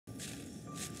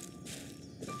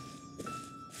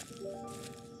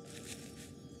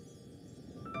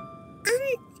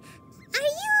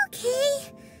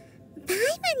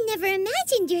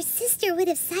imagined your sister would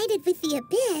have sided with the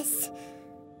Abyss.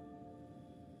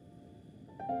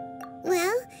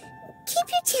 Well, keep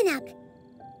your chin up.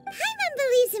 Paimon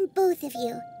believes in both of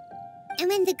you. And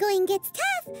when the going gets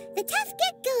tough, the tough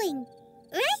get going.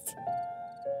 Right?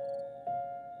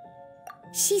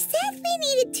 She said we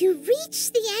needed to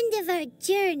reach the end of our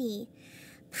journey.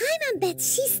 Paimon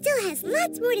bets she still has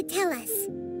lots more to tell us.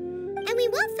 And we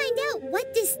won't find out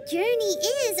what this journey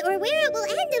is or where it will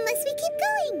end unless we keep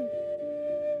going.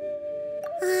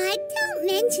 Aw, don't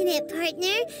mention it,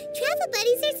 partner. Travel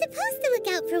buddies are supposed to look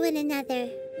out for one another.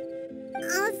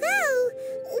 Although,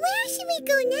 where should we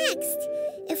go next?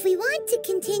 If we want to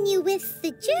continue with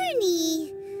the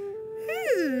journey...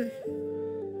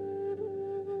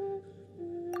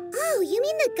 Oh, you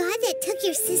mean the god that took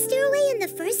your sister away in the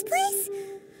first place?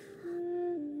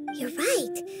 You're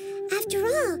right. After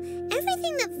all,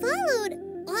 everything that followed,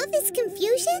 all this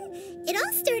confusion, it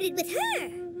all started with her.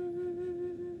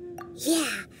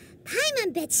 Yeah,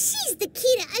 Paimon bets she's the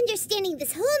key to understanding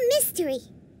this whole mystery.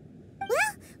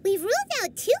 Well, we've ruled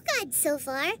out 2 gods so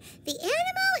far, the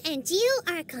Anemo and Geo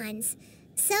Archons.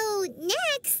 So,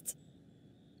 next...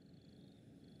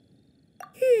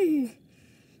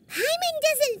 Paimon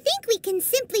doesn't think we can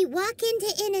simply walk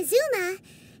into Inazuma.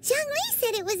 Zhongli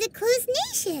said it was a closed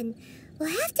nation. We'll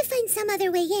have to find some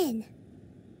other way in.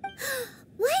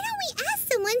 Why don't we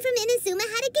ask someone from Inazuma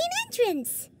how to gain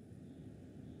entrance?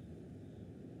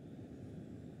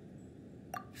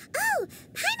 Oh,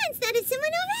 Paimon's thought of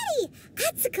someone already!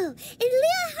 Atsuko, in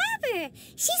Liyue Harbor!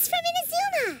 She's from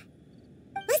Inazuma!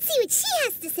 Let's see what she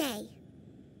has to say.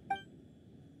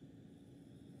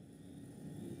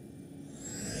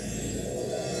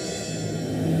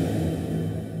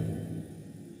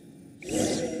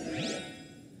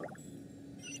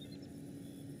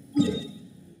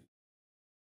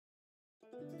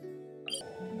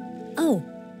 Oh,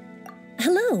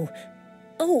 hello.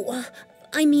 Oh,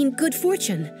 I mean good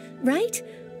fortune, right?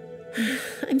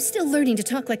 I'm still learning to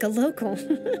talk like a local.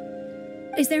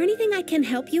 Is there anything I can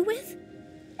help you with?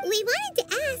 We wanted to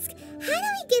ask, how do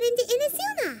we get into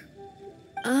Inazuma?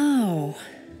 Oh,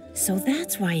 so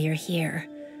that's why you're here.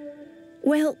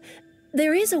 Well,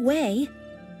 there is a way.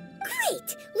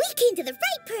 Great! We came to the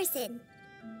right person!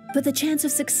 But the chance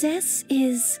of success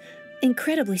is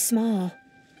incredibly small.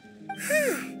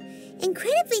 Huh.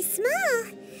 Incredibly small?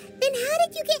 Then how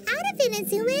did you get out of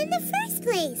Inazuma in the first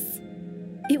place?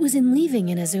 It was in leaving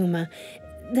Inazuma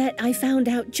that I found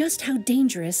out just how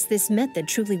dangerous this method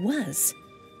truly was.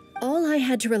 All I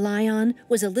had to rely on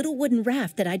was a little wooden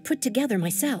raft that I'd put together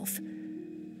myself.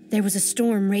 There was a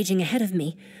storm raging ahead of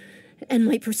me, and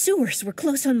my pursuers were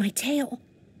close on my tail.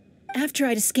 After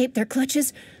I'd escaped their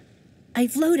clutches, I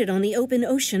floated on the open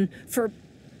ocean for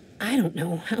I don't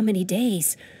know how many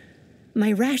days. My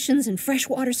rations and fresh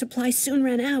water supplies soon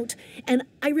ran out, and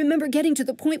I remember getting to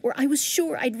the point where I was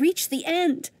sure I'd reached the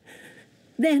end.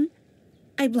 Then,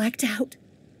 I blacked out.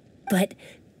 But,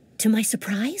 to my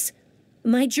surprise,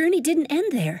 my journey didn't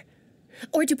end there.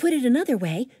 Or to put it another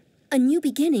way, a new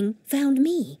beginning found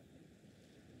me.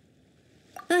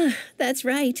 Ah, that's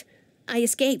right. I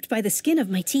escaped by the skin of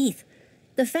my teeth.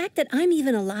 The fact that I'm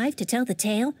even alive to tell the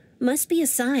tale must be a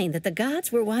sign that the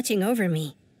gods were watching over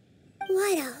me.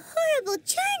 What a horrible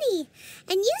journey!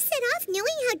 And you set off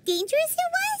knowing how dangerous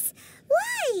it was?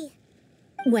 Why?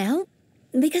 Well,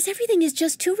 because everything is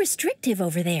just too restrictive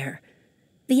over there.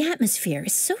 The atmosphere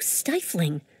is so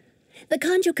stifling. The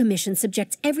Kanjo Commission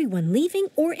subjects everyone leaving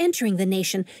or entering the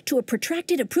nation to a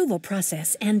protracted approval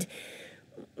process, and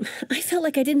I felt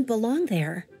like I didn't belong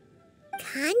there.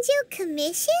 Kanjo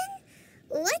Commission?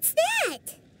 What's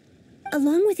that?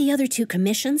 Along with the other 2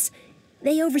 commissions,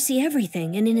 they oversee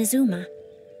everything in Inazuma.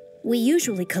 We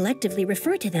usually collectively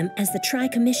refer to them as the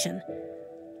Tri-Commission.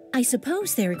 I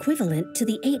suppose they're equivalent to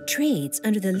the 8 trades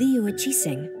under the Liyue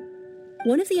Jising.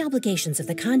 One of the obligations of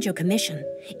the Kanjo Commission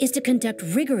is to conduct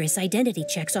rigorous identity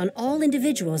checks on all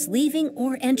individuals leaving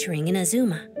or entering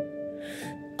Inazuma.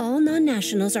 All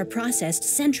non-nationals are processed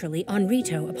centrally on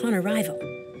Rito upon arrival.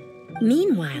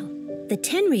 Meanwhile, the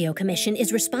Tenryo Commission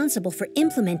is responsible for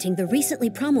implementing the recently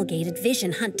promulgated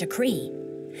Vision Hunt Decree.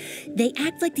 They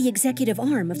act like the executive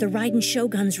arm of the Raiden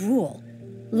Shogun's rule,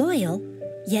 loyal,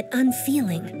 yet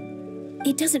unfeeling.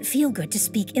 It doesn't feel good to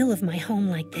speak ill of my home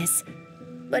like this,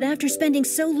 but after spending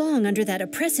so long under that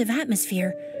oppressive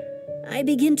atmosphere, I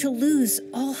begin to lose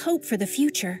all hope for the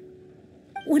future.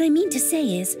 What I mean to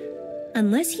say is,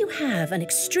 unless you have an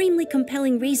extremely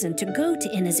compelling reason to go to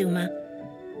Inazuma,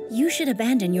 you should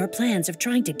abandon your plans of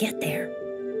trying to get there.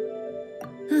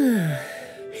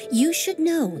 You should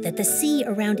know that the sea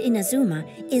around Inazuma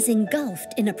is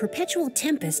engulfed in a perpetual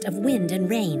tempest of wind and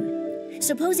rain.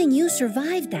 Supposing you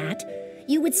survived that,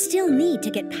 you would still need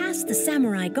to get past the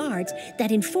samurai guards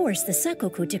that enforce the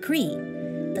Sakoku Decree,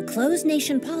 the closed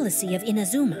nation policy of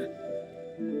Inazuma.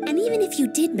 And even if you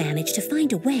did manage to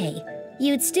find a way,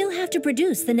 you'd still have to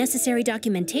produce the necessary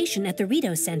documentation at the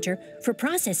Rito Center for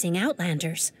processing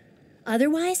Outlanders.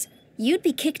 Otherwise, you'd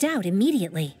be kicked out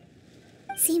immediately.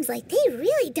 Seems like they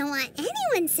really don't want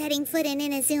anyone setting foot in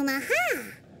Inazuma, huh?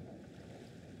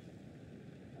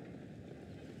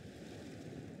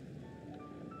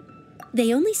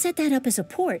 They only set that up as a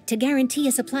port to guarantee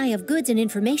a supply of goods and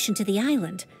information to the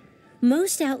island.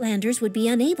 Most Outlanders would be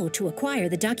unable to acquire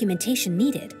the documentation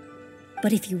needed.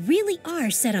 But if you really are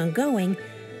set on going,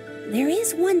 there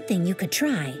is one thing you could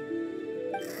try.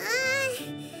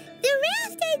 The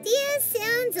raft idea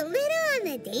sounds a little on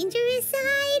the dangerous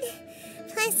side.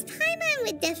 Plus, Paimon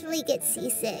would definitely get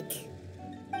seasick.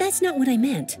 That's not what I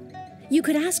meant. You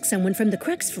could ask someone from the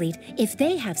Crux fleet if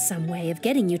they have some way of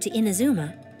getting you to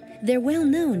Inazuma. They're well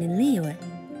known in Liyue.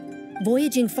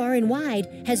 Voyaging far and wide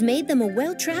has made them a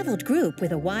well-traveled group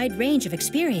with a wide range of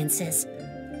experiences.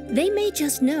 They may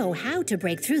just know how to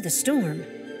break through the storm.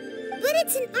 But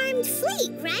it's an armed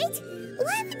fleet, right?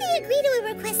 Why would they agree to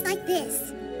a request like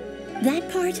this? That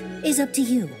part is up to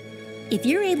you. If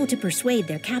you're able to persuade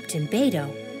their captain,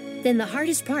 Beidou, then the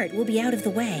hardest part will be out of the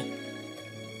way.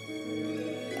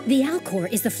 The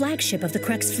Alcor is the flagship of the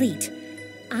Crux fleet.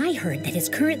 I heard that it's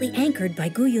currently anchored by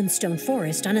Guyunstone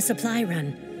Forest on a supply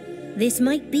run. This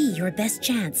might be your best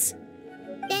chance.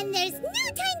 Then there's no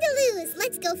time to lose.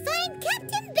 Let's go find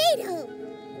Captain Beidou.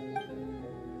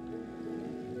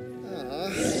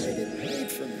 They didn't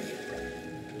wait for me.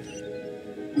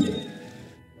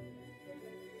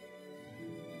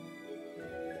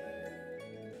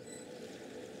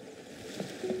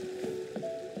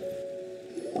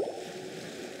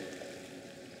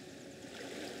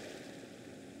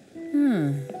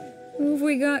 Who have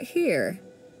we got here?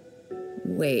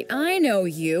 Wait, I know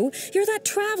you. You're that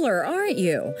traveler, aren't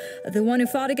you? The one who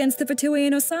fought against the Fatui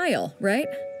and Osile, right?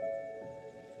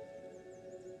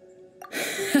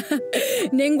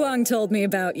 Ningguang told me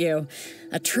about you.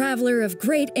 A traveler of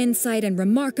great insight and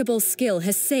remarkable skill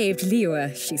has saved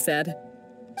Liyue, she said.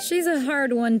 She's a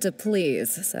hard one to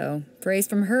please, so praise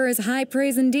from her is high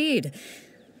praise indeed.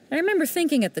 I remember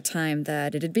thinking at the time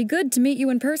that it'd be good to meet you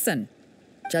in person.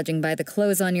 Judging by the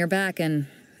clothes on your back and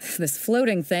this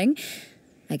floating thing,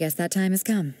 I guess that time has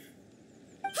come.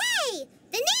 Hey!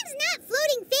 The name's not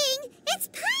Floating Thing, it's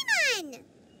Paimon!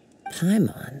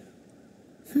 Paimon?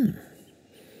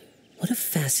 What a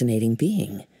fascinating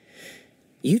being.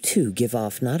 You two give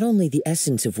off not only the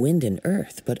essence of wind and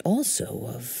earth, but also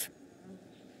of...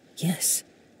 yes,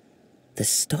 the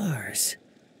stars.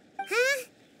 Huh?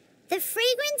 The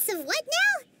fragrance of what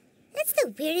now? That's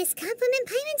the weirdest compliment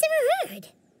Paimon's ever heard.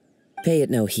 Pay it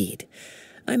no heed.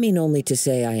 I mean only to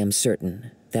say I am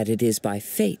certain that it is by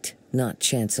fate, not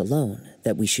chance alone,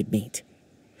 that we should meet.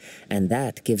 And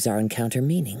that gives our encounter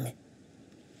meaning.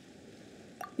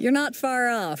 You're not far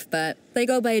off, but they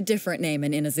go by a different name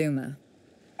in Inazuma.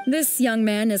 This young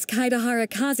man is Kaedehara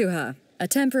Kazuha, a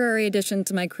temporary addition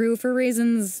to my crew for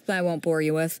reasons I won't bore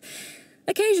you with.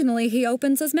 Occasionally he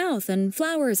opens his mouth and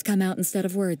flowers come out instead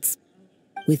of words.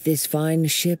 With this fine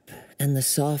ship and the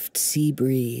soft sea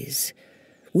breeze,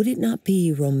 would it not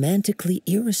be romantically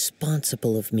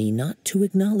irresponsible of me not to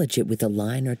acknowledge it with a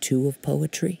line or two of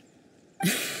poetry?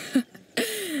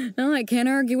 No, I can't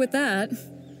argue with that.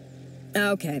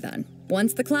 Okay then.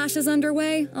 Once the clash is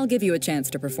underway, I'll give you a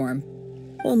chance to perform.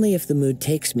 Only if the mood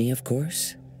takes me, of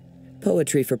course.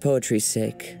 Poetry for poetry's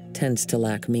sake tends to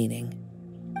lack meaning.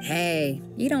 Hey,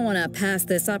 you don't want to pass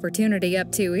this opportunity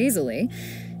up too easily,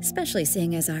 especially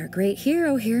seeing as our great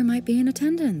hero here might be in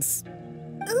attendance.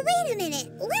 Oh, wait a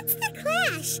minute. What's the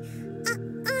clash?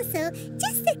 Also,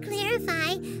 just to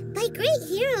clarify, by great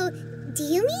hero, do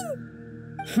you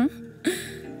mean? Huh?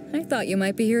 I thought you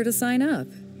might be here to sign up.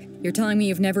 You're telling me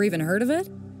you've never even heard of it?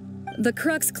 The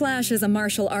Crux Clash is a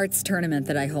martial arts tournament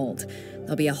that I hold.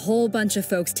 There'll be a whole bunch of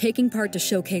folks taking part to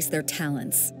showcase their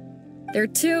talents. There are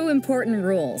two important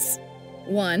rules.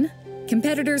 One,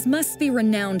 competitors must be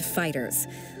renowned fighters.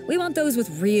 We want those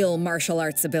with real martial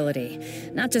arts ability,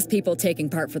 not just people taking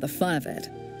part for the fun of it.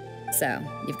 So,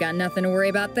 you've got nothing to worry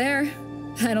about there.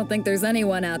 I don't think there's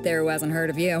anyone out there who hasn't heard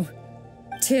of you.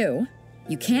 Two,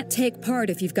 you can't take part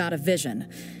if you've got a vision.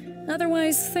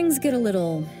 Otherwise, things get a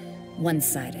little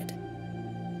one-sided.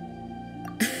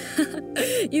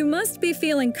 You must be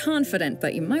feeling confident,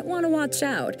 but you might want to watch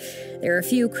out. There are a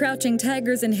few crouching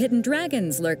tigers and hidden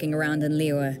dragons lurking around in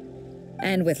Liyue.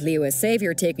 And with Liyue's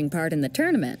savior taking part in the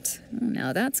tournament,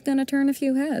 now that's gonna turn a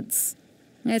few heads.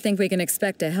 I think we can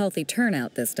expect a healthy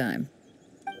turnout this time.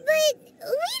 But we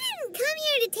didn't come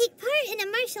here to take part in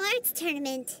a martial arts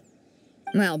tournament.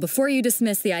 Well, before you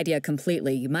dismiss the idea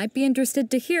completely, you might be interested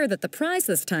to hear that the prize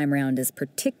this time round is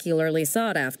particularly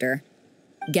sought after.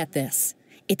 Get this.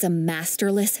 It's a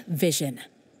masterless vision.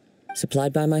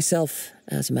 Supplied by myself,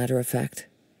 as a matter of fact.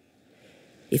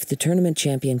 If the tournament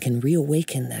champion can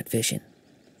reawaken that vision,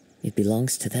 it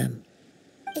belongs to them.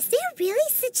 Is there really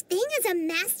such thing as a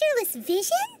masterless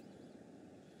vision?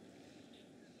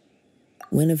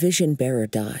 When a vision bearer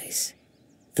dies,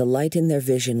 the light in their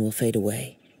vision will fade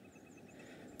away.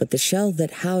 But the shell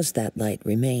that housed that light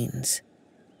remains.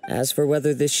 As for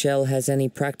whether this shell has any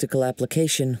practical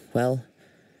application, well,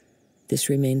 this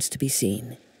remains to be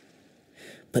seen.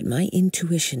 But my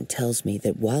intuition tells me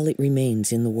that while it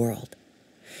remains in the world,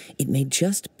 it may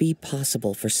just be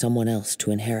possible for someone else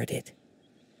to inherit it.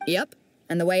 Yep,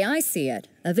 and the way I see it,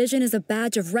 a vision is a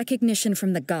badge of recognition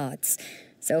from the gods.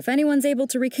 So if anyone's able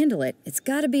to rekindle it, it's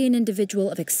gotta be an individual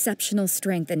of exceptional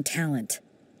strength and talent.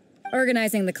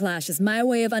 Organizing the clash is my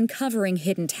way of uncovering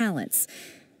hidden talents.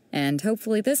 And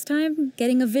hopefully this time,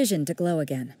 getting a vision to glow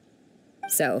again.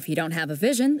 So if you don't have a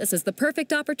vision, this is the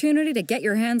perfect opportunity to get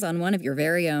your hands on one of your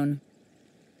very own.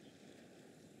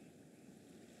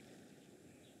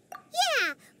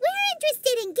 Yeah, we're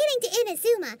interested in getting to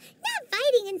Inazuma, not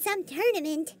fighting in some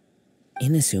tournament.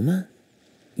 Inazuma?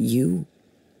 You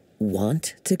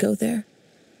want to go there?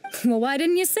 Well, why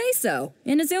didn't you say so?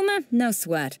 Inazuma? No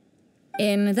sweat.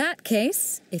 In that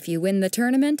case, if you win the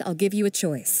tournament, I'll give you a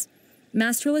choice.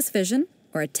 Masterless Vision,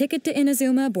 or a ticket to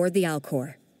Inazuma aboard the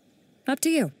Alcor. Up to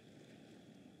you.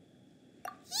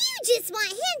 You just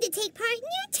want him to take part in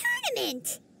your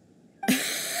tournament.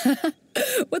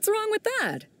 What's wrong with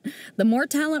that? The more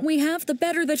talent we have, the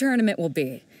better the tournament will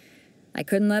be. I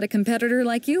couldn't let a competitor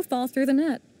like you fall through the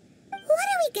net. What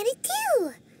are we gonna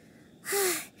do?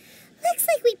 Looks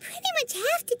like we pretty much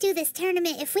have to do this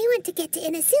tournament if we want to get to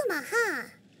Inazuma, huh?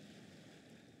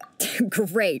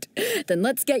 Great. Then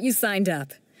let's get you signed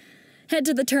up. Head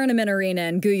to the tournament arena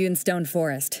in Guyun Stone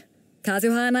Forest.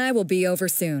 Kazuha and I will be over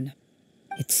soon.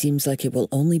 It seems like it will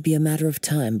only be a matter of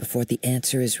time before the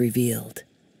answer is revealed.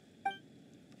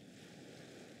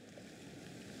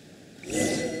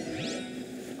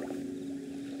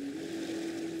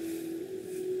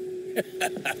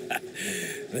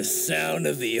 The sound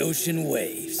of the ocean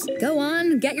waves. Go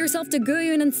on, get yourself to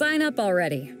Guyun and sign up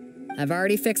already. I've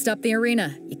already fixed up the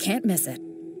arena. You can't miss it.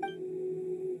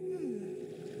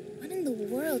 What in the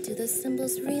world do those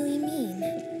symbols really mean?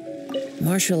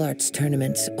 Martial arts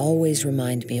tournaments always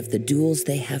remind me of the duels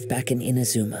they have back in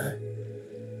Inazuma.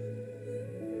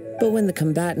 But when the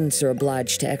combatants are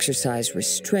obliged to exercise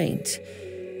restraint,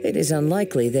 it is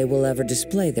unlikely they will ever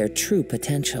display their true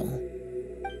potential.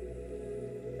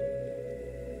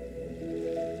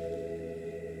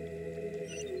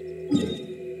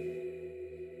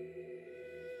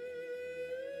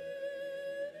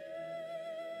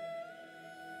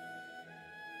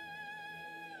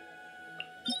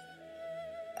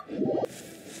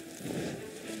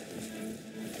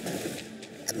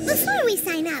 Before we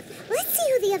sign up, let's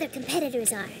see who the other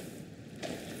competitors are.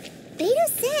 Beto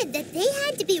said that they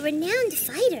had to be renowned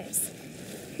fighters.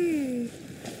 Who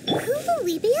will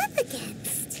we be up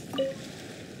against?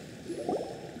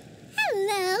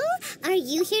 Hello, are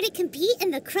you here to compete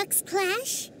in the Crux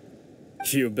clash?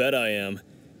 You bet I am.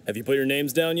 Have you put your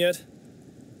names down yet?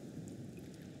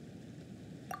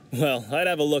 Well, I'd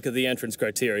have a look at the entrance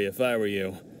criteria if I were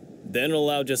you. Then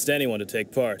allow just anyone to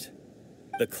take part.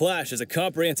 The Clash is a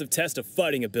comprehensive test of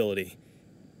fighting ability.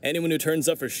 Anyone who turns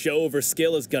up for show over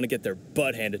skill is gonna get their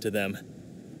butt handed to them.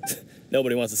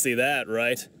 Nobody wants to see that,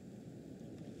 right?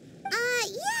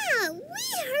 Yeah, we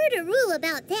heard a rule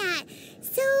about that.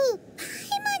 So,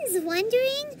 Paimon's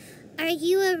wondering, are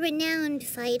you a renowned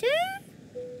fighter?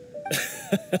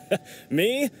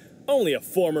 Me? Only a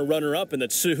former runner-up in the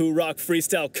Chihu Rock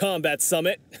Freestyle Combat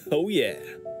Summit. Oh yeah.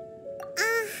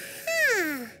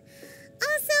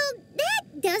 Also,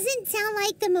 that doesn't sound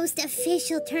like the most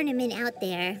official tournament out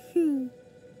there.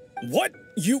 What?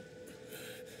 You...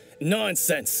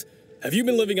 Nonsense. Have you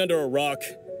been living under a rock?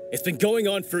 It's been going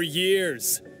on for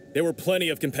years. There were plenty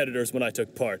of competitors when I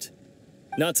took part.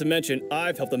 Not to mention,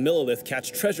 I've helped the Millilith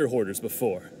catch treasure hoarders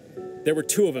before. There were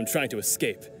 2 of them trying to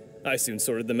escape. I soon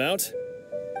sorted them out.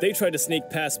 They tried to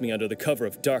sneak past me under the cover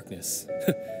of darkness.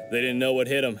 They didn't know what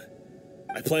hit them.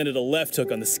 I planted a left hook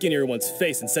on the skinnier one's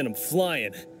face and sent him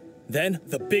flying. Then,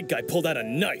 the big guy pulled out a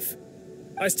knife.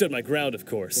 I stood my ground, of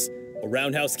course. A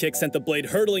roundhouse kick sent the blade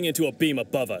hurtling into a beam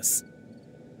above us.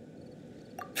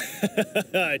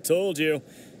 I told you.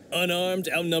 Unarmed,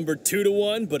 outnumbered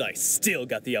 2-1, but I still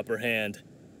got the upper hand.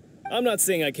 I'm not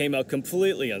saying I came out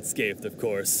completely unscathed, of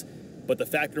course, but the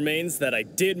fact remains that I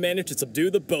did manage to subdue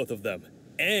the both of them,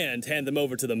 and hand them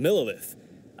over to the Millilith.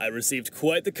 I received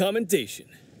quite the commendation.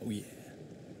 Oh yeah.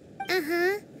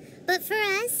 Uh-huh. But for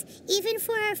us, even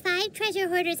 4 or 5 treasure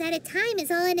hoarders at a time is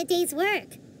all in a day's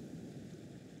work.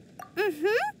 Alright,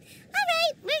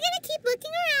 we're gonna keep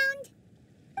looking around.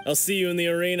 I'll see you in the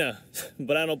arena,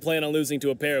 but I don't plan on losing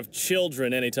to a pair of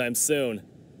children anytime soon.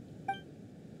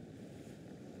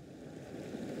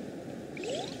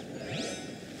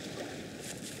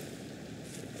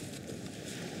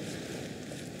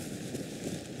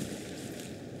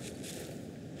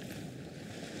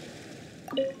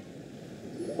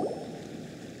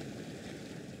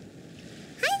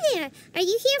 Hi there, are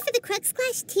you here for the Crux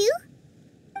Clash too?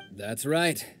 That's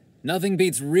right. Nothing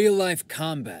beats real-life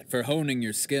combat for honing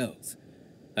your skills.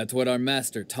 That's what our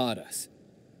master taught us.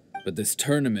 But this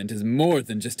tournament is more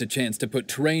than just a chance to put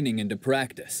training into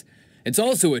practice. It's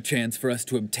also a chance for us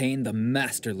to obtain the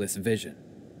masterless vision.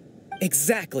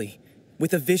 Exactly.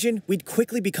 With a vision, we'd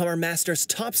quickly become our master's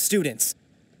top students.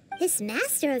 This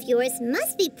master of yours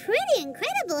must be pretty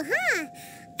incredible, huh?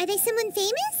 Are they someone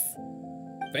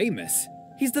famous? Famous?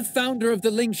 He's the founder of the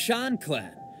Lingshan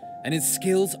clan, and his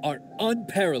skills are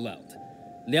unparalleled.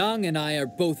 Liang and I are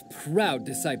both proud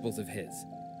disciples of his.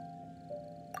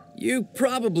 You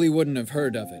probably wouldn't have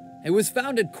heard of it. It was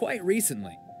founded quite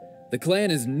recently. The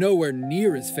clan is nowhere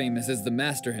near as famous as the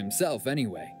master himself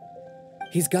anyway.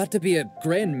 He's got to be a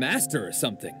grand master or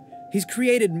something. He's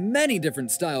created many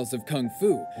different styles of kung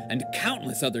fu, and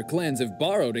countless other clans have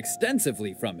borrowed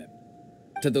extensively from him.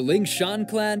 To the Lingshan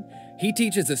clan, he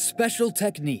teaches a special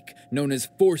technique known as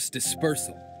force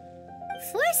dispersal.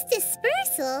 Force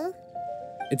dispersal?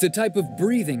 It's a type of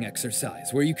breathing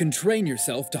exercise where you can train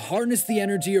yourself to harness the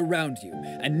energy around you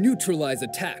and neutralize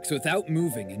attacks without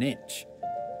moving an inch.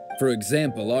 For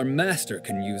example, our master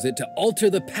can use it to alter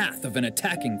the path of an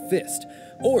attacking fist,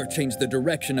 or change the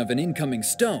direction of an incoming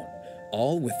stone,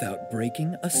 all without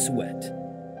breaking a sweat.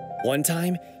 One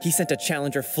time, he sent a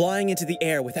challenger flying into the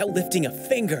air without lifting a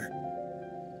finger.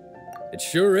 It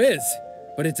sure is,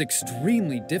 but it's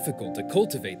extremely difficult to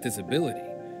cultivate this ability.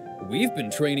 We've been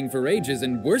training for ages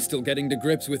and we're still getting to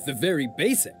grips with the very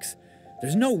basics.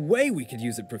 There's no way we could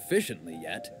use it proficiently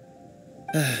yet.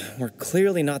 We're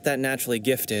clearly not that naturally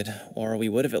gifted, or we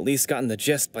would have at least gotten the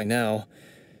gist by now.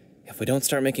 If we don't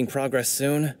start making progress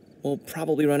soon, we'll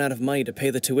probably run out of money to pay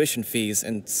the tuition fees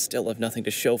and still have nothing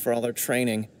to show for all our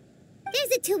training.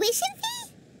 There's a tuition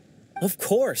fee? Of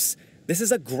course! This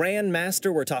is a Grand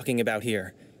Master we're talking about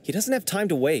here. He doesn't have time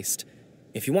to waste.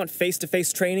 If you want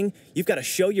face-to-face training, you've got to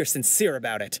show you're sincere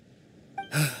about it.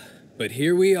 But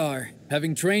here we are,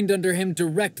 having trained under him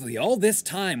directly all this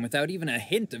time without even a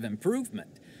hint of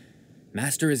improvement.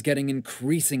 Master is getting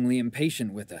increasingly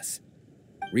impatient with us.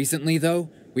 Recently, though,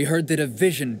 we heard that a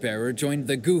vision bearer joined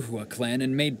the Guhua clan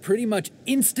and made pretty much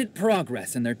instant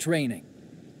progress in their training.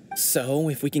 So,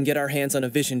 if we can get our hands on a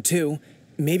vision too,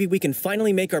 maybe we can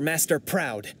finally make our master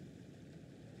proud.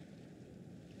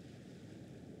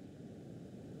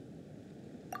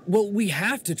 Well, we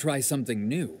have to try something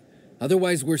new.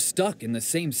 Otherwise, we're stuck in the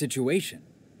same situation.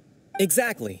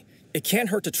 Exactly. It can't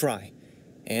hurt to try.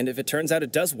 And if it turns out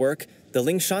it does work, the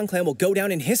Lingshan clan will go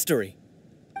down in history.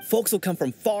 Folks will come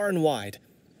from far and wide.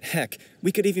 Heck,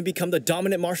 we could even become the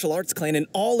dominant martial arts clan in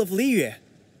all of Liyue.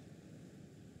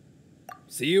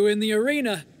 See you in the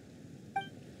arena.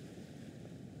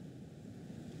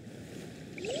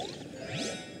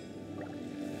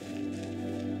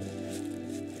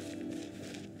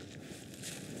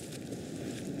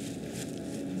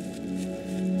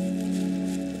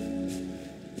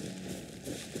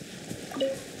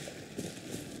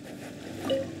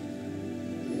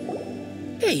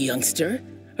 Hey, youngster.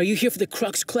 Are you here for the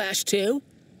Crux Clash too?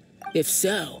 If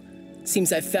so,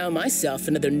 seems I've found myself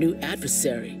another new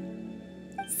adversary.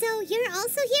 So you're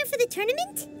also here for the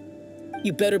tournament?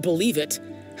 You better believe it.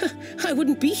 I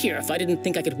wouldn't be here if I didn't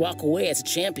think I could walk away as a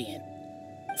champion.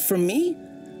 For me,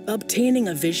 obtaining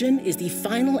a vision is the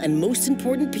final and most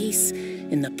important piece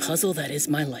in the puzzle that is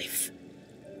my life.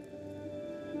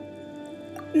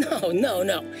 No.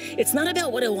 It's not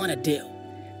about what I want to do.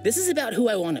 This is about who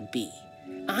I want to be.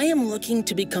 I am looking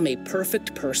to become a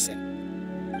perfect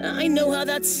person. I know how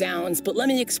that sounds, but let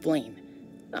me explain.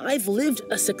 I've lived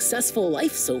a successful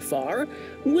life so far,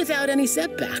 without any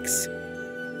setbacks.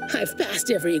 I've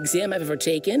passed every exam I've ever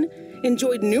taken,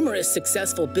 enjoyed numerous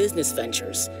successful business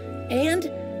ventures,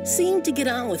 and seemed to get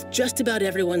on with just about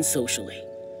everyone socially.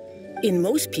 In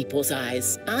most people's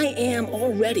eyes, I am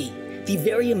already the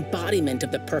very embodiment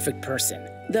of the perfect person,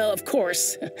 Though, of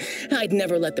course, I'd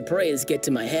never let the praise get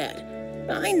to my head.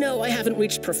 I know I haven't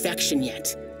reached perfection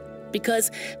yet,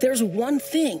 because there's one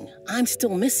thing I'm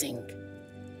still missing.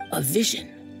 A vision.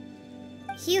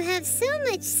 You have so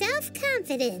much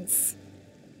self-confidence.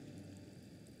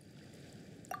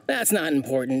 That's not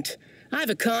important. I have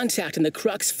a contact in the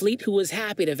Crux fleet who was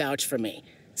happy to vouch for me,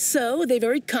 so they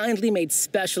very kindly made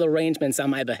special arrangements on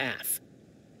my behalf.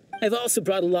 I've also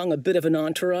brought along a bit of an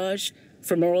entourage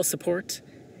for moral support.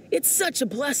 It's such a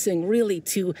blessing, really,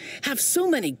 to have so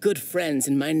many good friends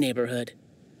in my neighborhood.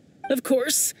 Of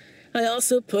course, I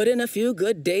also put in a few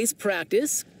good days'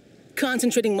 practice,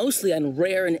 concentrating mostly on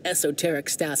rare and esoteric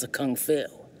styles of Kung Fu.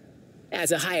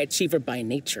 As a high achiever by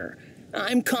nature,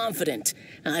 I'm confident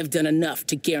I've done enough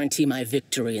to guarantee my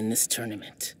victory in this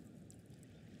tournament.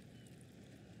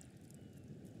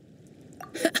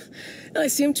 I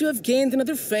seem to have gained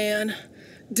another fan.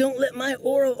 Don't let my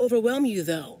aura overwhelm you,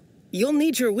 though. You'll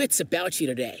need your wits about you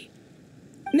today.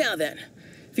 Now then,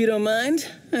 if you don't mind,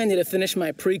 I need to finish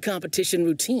my pre-competition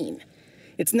routine.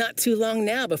 It's not too long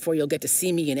now before you'll get to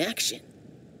see me in action.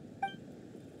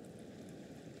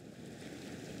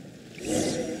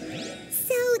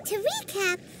 So, to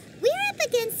recap, we're up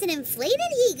against an inflated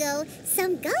ego,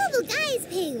 some gullible guys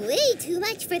paying way too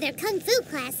much for their Kung Fu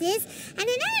classes, and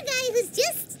another guy who's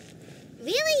just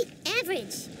really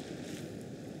average.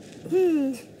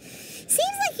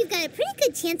 Seems like you've got a pretty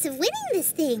good chance of winning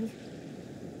this thing.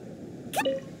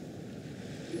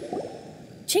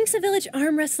 Chinksa Village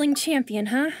arm wrestling champion,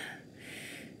 huh?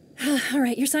 All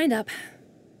right, you're signed up.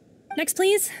 Next,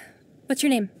 please. What's your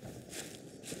name?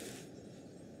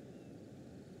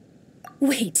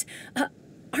 Wait,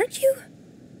 aren't you?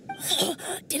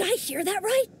 Did I hear that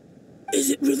right?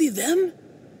 Is it really them?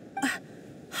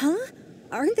 Huh?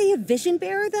 Aren't they a vision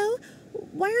bearer, though?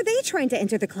 Why are they trying to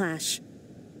enter the clash?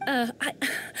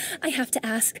 I have to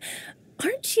ask,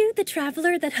 aren't you the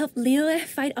traveler that helped Liyue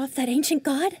fight off that ancient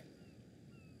god?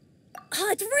 Oh,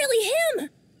 it's really him!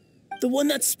 The one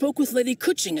that spoke with Lady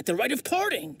Kuching at the rite of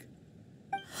parting.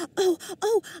 Oh,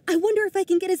 I wonder if I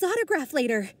can get his autograph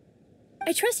later.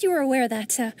 I trust you are aware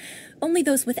that only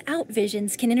those without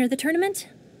visions can enter the tournament?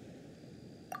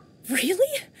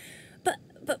 Really?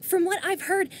 But from what I've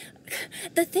heard,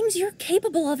 the things you're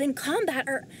capable of in combat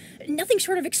are nothing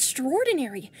short of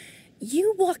extraordinary.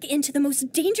 You walk into the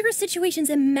most dangerous situations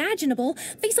imaginable,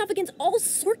 face off against all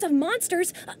sorts of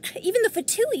monsters, even the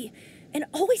Fatui, and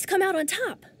always come out on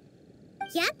top.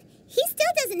 Yep, he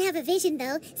still doesn't have a vision,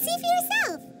 though. See for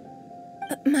yourself.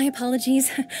 My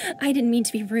apologies. I didn't mean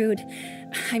to be rude.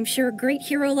 I'm sure a great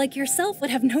hero like yourself would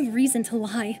have no reason to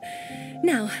lie.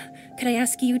 Now, could I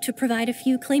ask you to provide a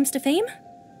few claims to fame?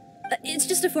 It's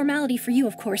just a formality for you,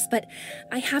 of course, but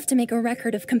I have to make a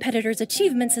record of competitors'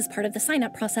 achievements as part of the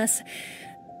sign-up process.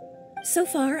 So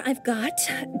far, I've got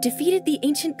defeated the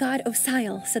ancient god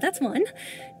Osile, so that's one.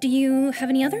 Do you have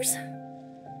any others?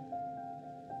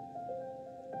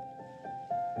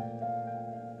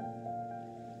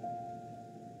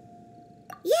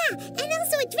 Yeah, and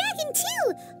also a dragon,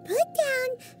 too! Put down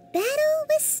Battle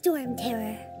with Storm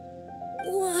Terror.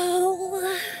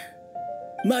 Whoa.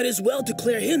 Might as well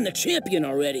declare him the champion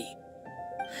already.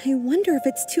 I wonder if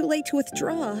it's too late to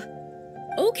withdraw.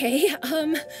 Okay,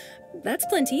 that's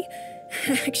plenty.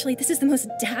 Actually, this is the most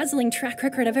dazzling track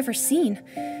record I've ever seen.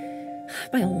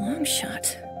 By a long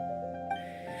shot.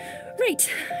 Right,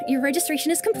 your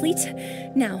registration is complete.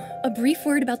 Now, a brief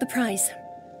word about the prize.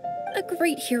 A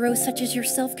great hero such as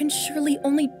yourself can surely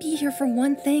only be here for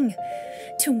one thing.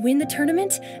 To win the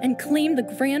tournament and claim the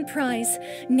grand prize,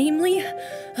 namely,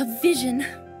 a vision.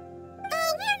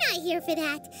 Oh, we're not here for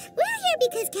that. We're here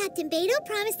because Captain Beidou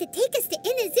promised to take us to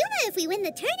Inazuma if we win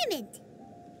the tournament.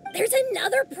 There's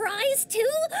another prize,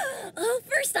 too? Oh,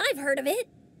 first I've heard of it.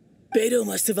 Beidou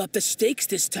must have upped the stakes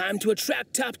this time to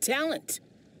attract top talent.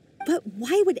 But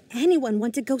why would anyone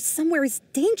want to go somewhere as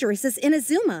dangerous as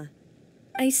Inazuma?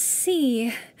 I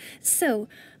see. So,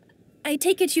 I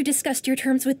take it you discussed your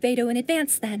terms with Beidou in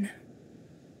advance, then?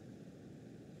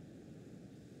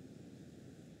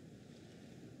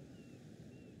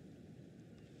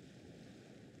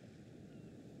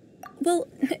 Well,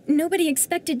 nobody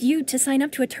expected you to sign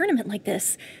up to a tournament like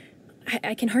this.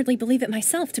 I can hardly believe it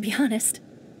myself, to be honest.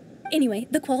 Anyway,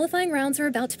 the qualifying rounds are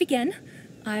about to begin.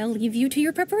 I'll leave you to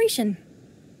your preparation.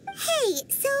 Hey,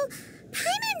 so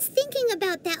Paimon's thinking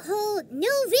about that whole no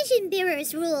vision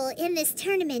bearers rule in this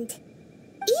tournament.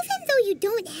 Even though you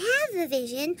don't have a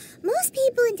vision, most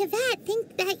people in Teyvat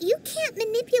think that you can't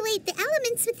manipulate the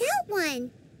elements without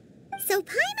one. So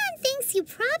Paimon thinks you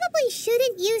probably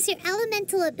shouldn't use your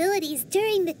elemental abilities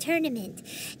during the tournament.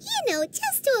 You know,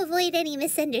 just to avoid any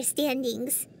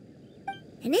misunderstandings.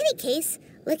 In any case,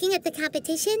 looking at the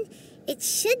competition, it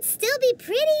should still be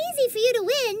pretty easy for you to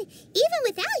win, even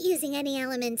without using any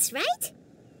elements, right?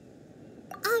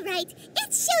 All right,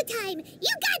 it's showtime! You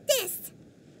got this!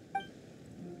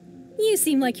 You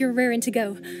seem like you're raring to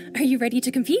go. Are you ready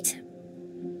to compete?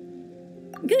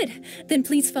 Good. Then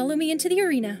please follow me into the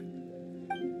arena.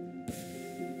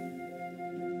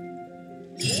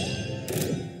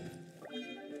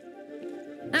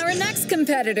 Our next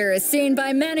competitor is seen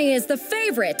by many as the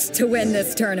favorite to win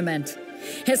this tournament.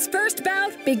 His first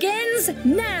bout begins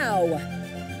now!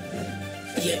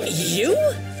 You?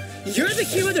 You're the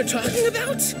hero they're talking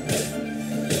about?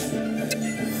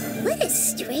 What a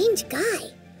strange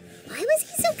guy. Why was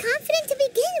he so confident to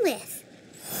begin with?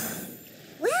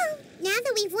 Well, now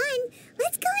that we've won,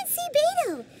 let's go and see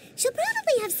Beto. She'll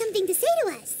probably have something to say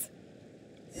to us.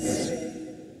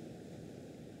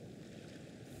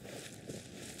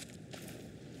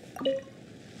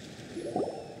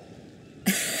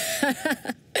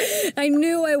 I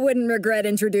knew I wouldn't regret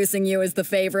introducing you as the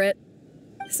favorite.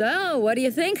 So, what do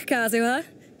you think, Kazuha?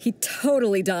 He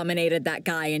totally dominated that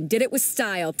guy and did it with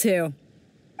style, too.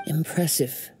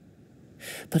 Impressive.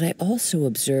 But I also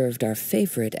observed our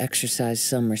favorite exercise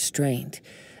some restraint,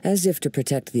 as if to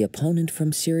protect the opponent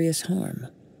from serious harm.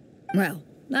 Well,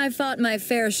 I've fought my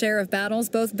fair share of battles,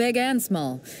 both big and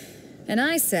small. And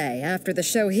I say, after the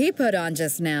show he put on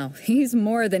just now, he's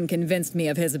more than convinced me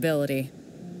of his ability.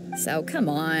 So come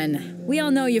on, we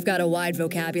all know you've got a wide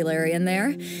vocabulary in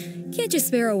there. Can't you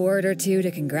spare a word or two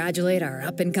to congratulate our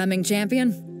up-and-coming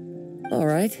champion? All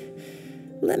right.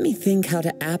 Let me think how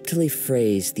to aptly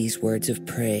phrase these words of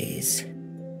praise.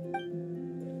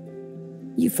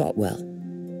 You fought well.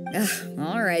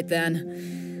 All right,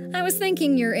 then. I was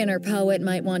thinking your inner poet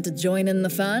might want to join in the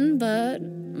fun, but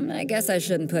I guess I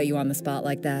shouldn't put you on the spot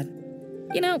like that.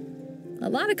 You know, a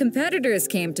lot of competitors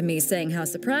came to me saying how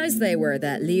surprised they were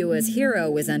that Liyue's hero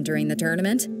was entering the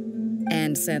tournament.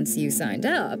 And since you signed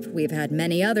up, we've had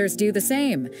many others do the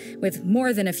same, with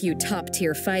more than a few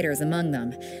top-tier fighters among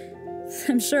them.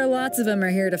 I'm sure lots of them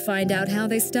are here to find out how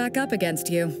they stack up against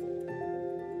you.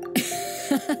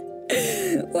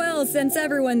 Well, since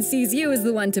everyone sees you as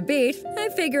the one to beat, I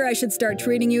figure I should start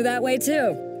treating you that way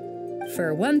too.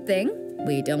 For one thing,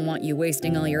 we don't want you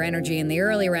wasting all your energy in the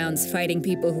early rounds fighting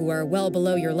people who are well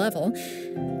below your level.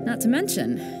 Not to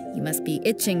mention, you must be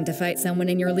itching to fight someone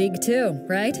in your league too,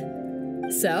 right?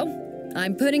 So,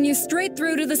 I'm putting you straight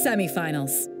through to the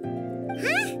semifinals.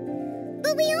 Huh?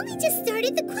 But we only just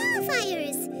started the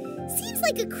qualifiers. Seems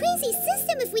like a crazy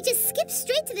system if we just skip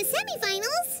straight to the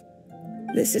semifinals.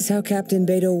 This is how Captain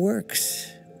Beto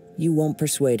works. You won't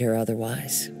persuade her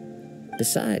otherwise.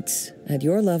 Besides, at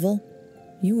your level,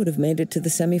 you would have made it to the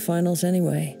semifinals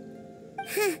anyway.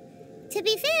 Huh. To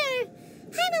be fair,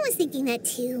 Paimon was thinking that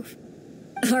too.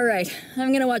 All right,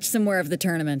 I'm gonna watch some more of the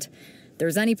tournament. If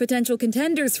there's any potential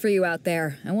contenders for you out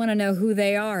there, I want to know who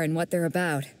they are and what they're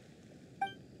about.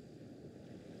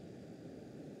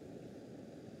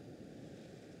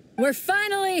 We're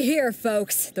finally here,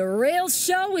 folks. The real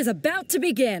show is about to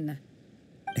begin.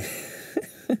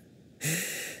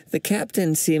 The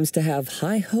captain seems to have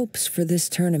high hopes for this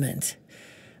tournament.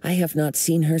 I have not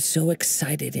seen her so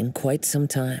excited in quite some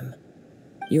time.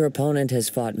 Your opponent has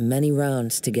fought many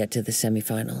rounds to get to the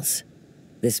semifinals.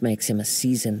 This makes him a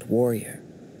seasoned warrior.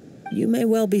 You may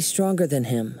well be stronger than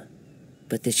him,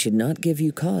 but this should not give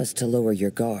you cause to lower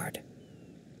your guard.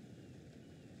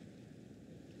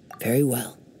 Very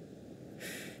well.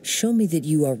 Show me that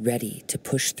you are ready to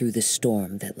push through the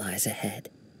storm that lies ahead.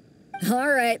 All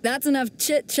right, that's enough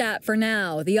chit-chat for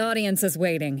now. The audience is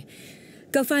waiting.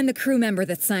 Go find the crew member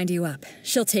that signed you up.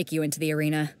 She'll take you into the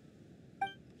arena.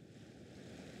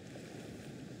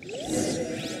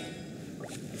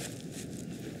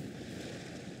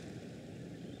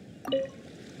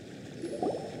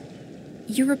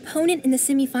 Your opponent in the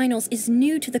semifinals is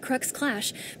new to the Crux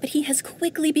clash, but he has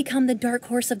quickly become the dark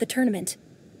horse of the tournament.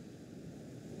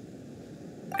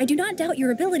 I do not doubt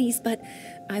your abilities, but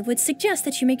I would suggest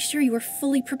that you make sure you are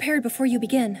fully prepared before you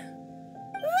begin.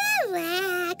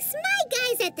 Relax. My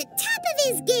guy's at the top of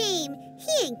his game.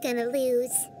 He ain't gonna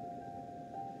lose.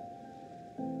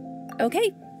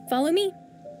 Okay, follow me.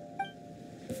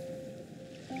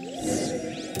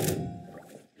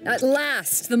 At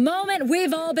last, the moment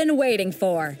we've all been waiting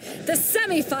for. The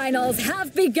semifinals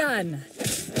have begun.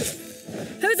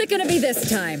 Who's it gonna be this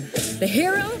time? The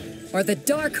hero or the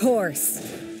dark horse?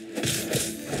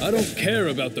 I don't care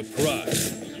about the prize.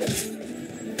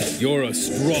 You're a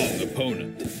strong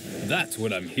opponent. That's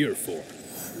what I'm here for.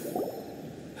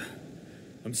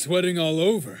 I'm sweating all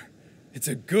over. It's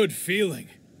a good feeling.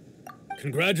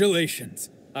 Congratulations.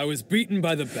 I was beaten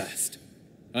by the best.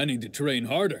 I need to train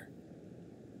harder.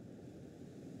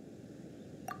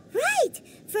 Right!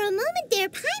 For a moment there,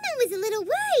 Paimon was a little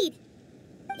worried.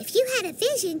 If you had a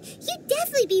vision, you'd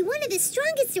definitely be one of the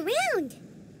strongest around.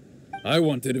 I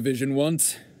wanted a vision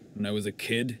once, when I was a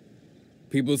kid.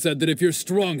 People said that if you're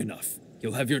strong enough,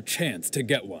 you'll have your chance to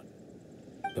get one.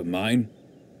 But mine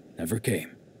never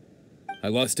came. I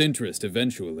lost interest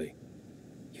eventually.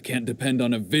 You can't depend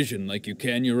on a vision like you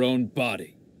can your own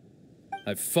body.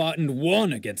 I've fought and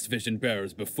won against vision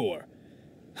bearers before.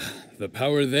 The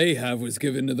power they have was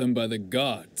given to them by the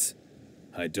gods.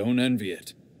 I don't envy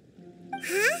it.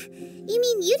 Huh? You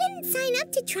mean you didn't sign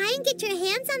up to try and get your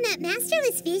hands on that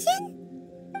masterless vision?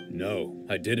 No,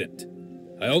 I didn't.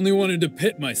 I only wanted to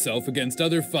pit myself against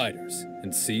other fighters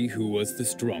and see who was the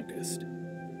strongest.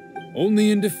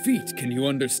 Only in defeat can you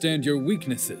understand your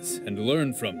weaknesses and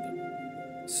learn from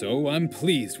them. So I'm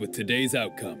pleased with today's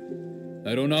outcome.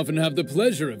 I don't often have the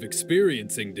pleasure of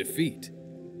experiencing defeat.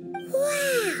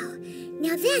 Wow!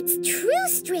 Now that's true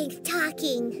strength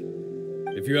talking.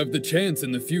 If you have the chance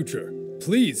in the future,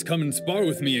 please come and spar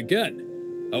with me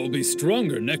again. I will be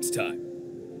stronger next time.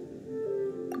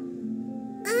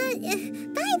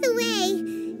 By the way,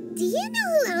 do you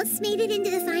know who else made it into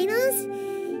the finals?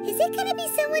 Is it gonna be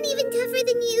someone even tougher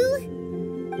than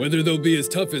you? Whether they'll be as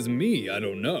tough as me, I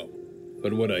don't know.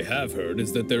 But what I have heard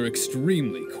is that they're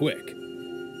extremely quick.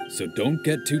 So don't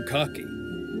get too cocky.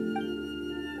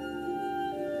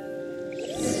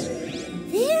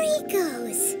 There he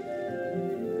goes.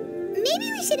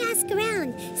 Maybe we should ask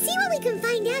around, see what we can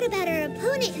find out about our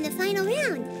opponent in the final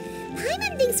round.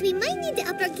 Paimon thinks we might need to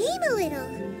up our game a little.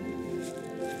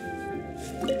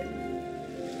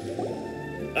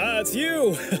 Ah, it's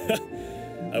you!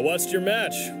 I watched your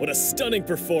match. What a stunning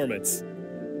performance.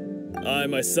 I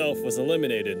myself was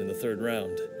eliminated in the third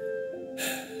round.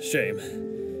 Shame.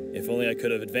 If only I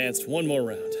could have advanced one more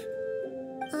round.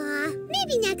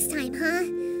 Maybe next time, huh?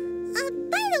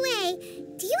 By the way,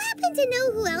 do you happen to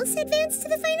know who else advanced to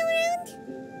the final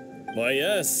round? Why,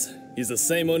 yes. He's the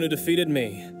same one who defeated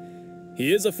me.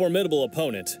 He is a formidable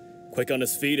opponent, quick on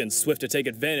his feet and swift to take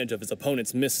advantage of his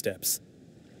opponent's missteps.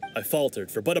 I faltered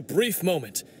for but a brief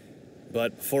moment,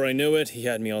 but before I knew it, he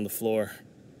had me on the floor.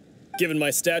 Given my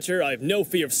stature, I have no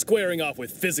fear of squaring off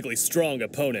with physically strong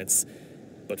opponents.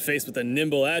 But faced with a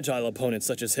nimble, agile opponent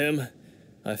such as him,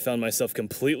 I found myself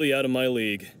completely out of my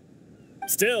league.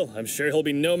 Still, I'm sure he'll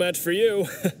be no match for you.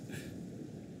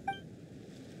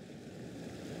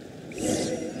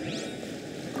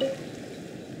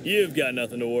 You've got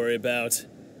nothing to worry about.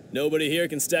 Nobody here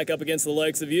can stack up against the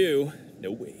likes of you.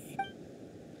 No way.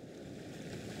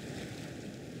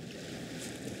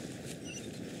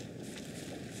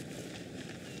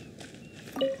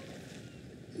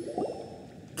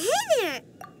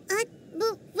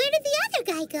 Well, where did the other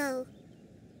guy go?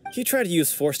 He tried to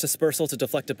use force dispersal to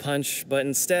deflect a punch, but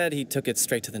instead he took it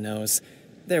straight to the nose.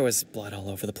 There was blood all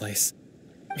over the place.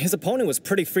 His opponent was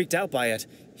pretty freaked out by it.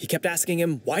 He kept asking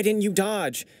him, "Why didn't you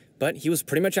dodge?" But he was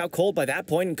pretty much out cold by that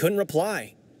point and couldn't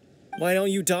reply. "Why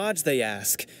don't you dodge?" they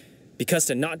ask. Because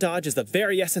to not dodge is the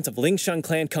very essence of Lingshan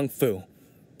Clan Kung Fu.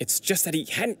 It's just that he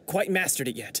hadn't quite mastered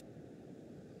it yet.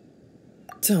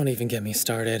 Don't even get me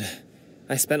started.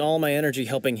 I spent all my energy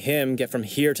helping him get from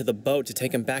here to the boat to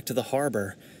take him back to the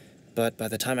harbor. But by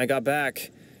the time I got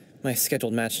back, my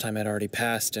scheduled match time had already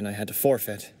passed and I had to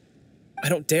forfeit. I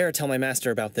don't dare tell my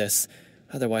master about this,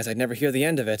 otherwise I'd never hear the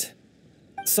end of it.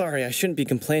 Sorry, I shouldn't be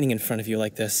complaining in front of you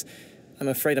like this. I'm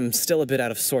afraid I'm still a bit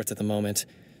out of sorts at the moment,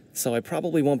 so I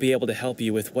probably won't be able to help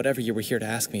you with whatever you were here to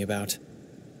ask me about.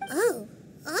 Oh,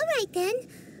 all right then.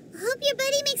 Hope your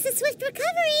buddy makes a swift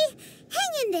recovery.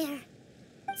 Hang in there.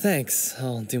 Thanks,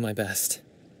 I'll do my best.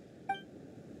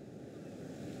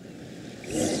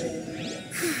 We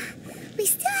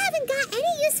still haven't got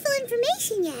any useful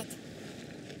information yet.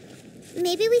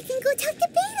 Maybe we can go talk to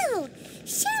Baal.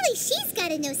 Surely she's got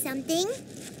to know something.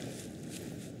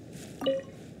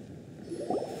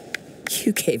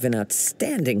 You gave an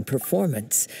outstanding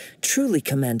performance. Truly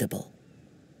commendable.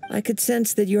 I could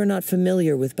sense that you're not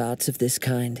familiar with bouts of this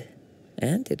kind,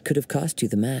 and it could have cost you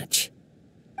the match.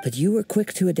 But you were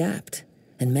quick to adapt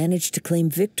and managed to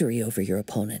claim victory over your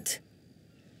opponent.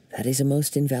 That is a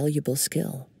most invaluable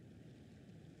skill.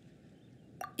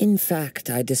 In fact,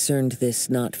 I discerned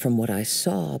this not from what I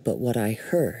saw, but what I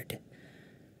heard.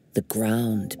 The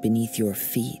ground beneath your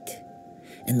feet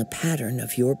and the pattern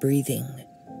of your breathing.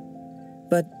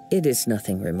 But it is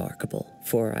nothing remarkable,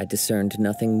 for I discerned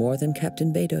nothing more than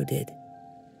Captain Beidou did.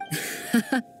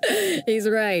 He's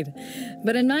right.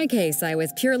 But in my case, I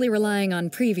was purely relying on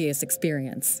previous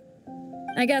experience.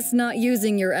 I guess not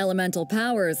using your elemental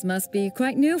powers must be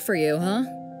quite new for you, huh?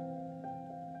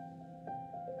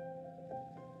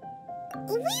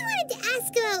 We wanted to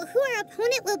ask about who our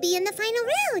opponent will be in the final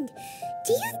round.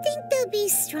 Do you think they'll be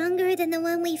stronger than the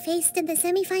one we faced in the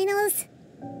semifinals?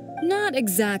 Not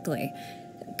exactly.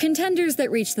 Contenders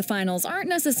that reach the finals aren't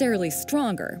necessarily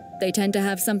stronger. They tend to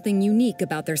have something unique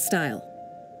about their style.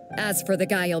 As for the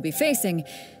guy you'll be facing,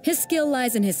 his skill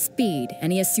lies in his speed,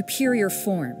 and he has superior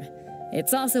form.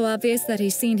 It's also obvious that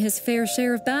he's seen his fair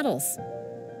share of battles.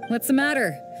 What's the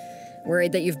matter?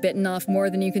 Worried that you've bitten off more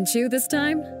than you can chew this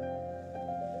time?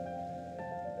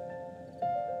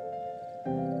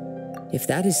 If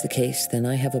that is the case, then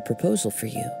I have a proposal for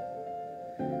you.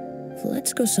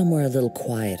 Let's go somewhere a little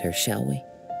quieter, shall we?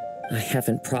 I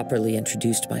haven't properly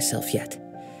introduced myself yet.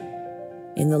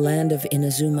 In the land of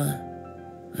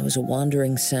Inazuma, I was a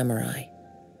wandering samurai.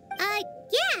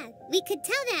 Yeah, we could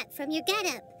tell that from your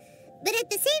getup. But at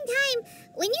the same time,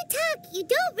 when you talk, you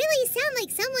don't really sound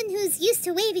like someone who's used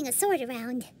to waving a sword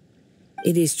around.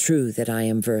 It is true that I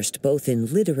am versed both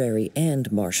in literary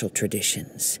and martial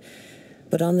traditions.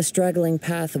 But on the straggling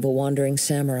path of a wandering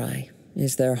samurai,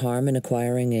 is there harm in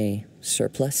acquiring a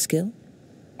surplus skill?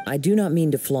 I do not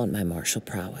mean to flaunt my martial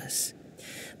prowess,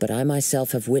 but I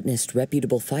myself have witnessed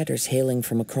reputable fighters hailing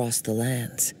from across the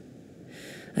lands.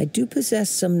 I do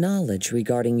possess some knowledge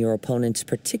regarding your opponent's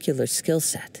particular skill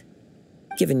set.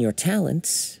 Given your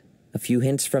talents, a few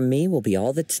hints from me will be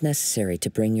all that's necessary to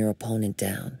bring your opponent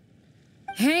down.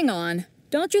 Hang on.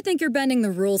 Don't you think you're bending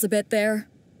the rules a bit there?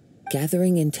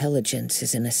 Gathering intelligence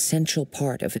is an essential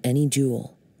part of any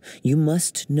duel. You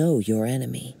must know your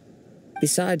enemy.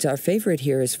 Besides, our favorite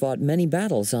here has fought many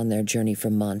battles on their journey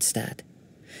from Mondstadt.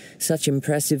 Such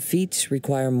impressive feats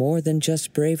require more than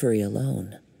just bravery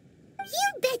alone.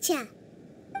 You betcha!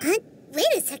 Wait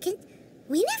a second.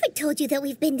 We never told you that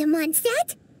we've been to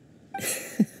Mondstadt.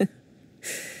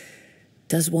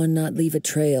 Does one not leave a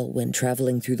trail when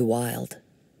traveling through the wild?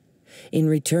 In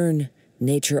return,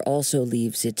 nature also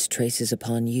leaves its traces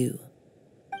upon you.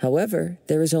 However,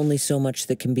 there is only so much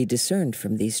that can be discerned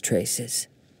from these traces.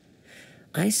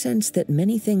 I sense that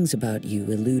many things about you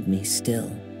elude me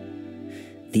still.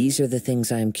 These are the things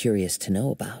I am curious to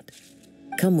know about.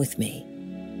 Come with me.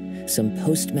 Some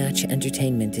post-match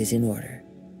entertainment is in order.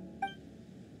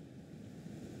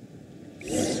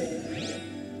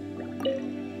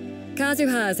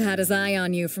 Kazuha has had his eye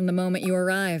on you from the moment you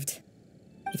arrived.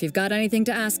 If you've got anything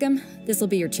to ask him, this'll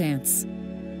be your chance.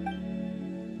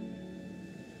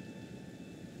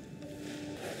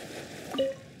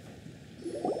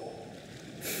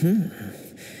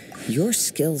 Your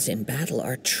skills in battle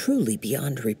are truly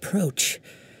beyond reproach.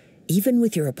 Even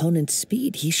with your opponent's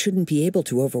speed, he shouldn't be able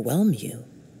to overwhelm you.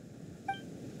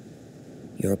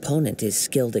 Your opponent is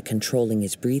skilled at controlling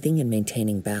his breathing and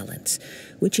maintaining balance,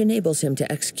 which enables him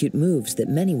to execute moves that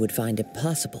many would find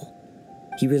impossible.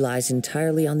 He relies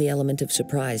entirely on the element of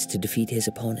surprise to defeat his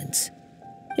opponents.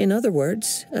 In other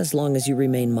words, as long as you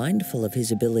remain mindful of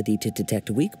his ability to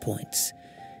detect weak points,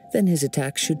 then his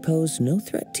attacks should pose no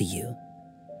threat to you.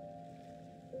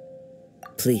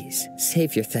 Please,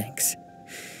 save your thanks.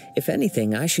 If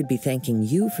anything, I should be thanking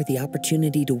you for the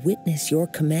opportunity to witness your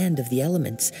command of the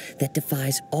elements that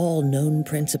defies all known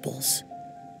principles.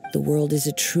 The world is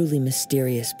a truly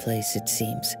mysterious place, it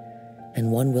seems,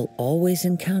 and one will always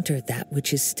encounter that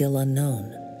which is still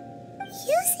unknown.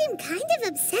 You seem kind of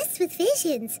obsessed with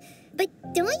visions, but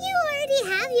don't you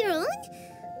already have your own?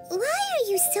 Why are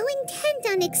you so intent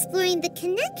on exploring the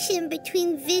connection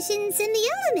between visions and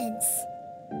the elements?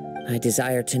 I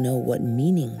desire to know what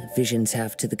meaning visions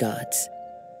have to the gods,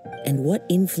 and what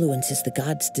influences the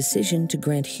gods' decision to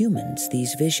grant humans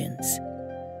these visions.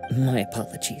 My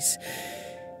apologies.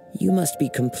 You must be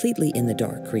completely in the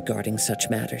dark regarding such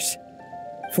matters.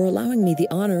 For allowing me the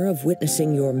honor of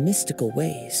witnessing your mystical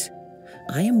ways,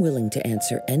 I am willing to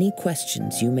answer any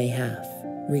questions you may have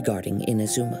regarding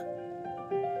Inazuma.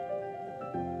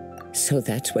 So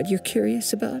that's what you're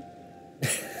curious about?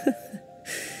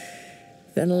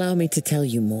 Then allow me to tell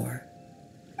you more.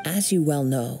 As you well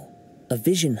know, a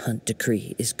vision hunt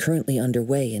decree is currently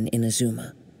underway in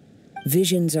Inazuma.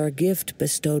 Visions are a gift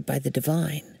bestowed by the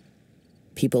divine.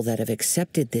 People that have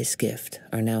accepted this gift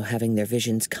are now having their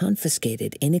visions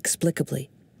confiscated inexplicably,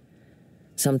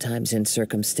 sometimes in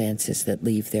circumstances that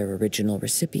leave their original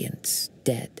recipients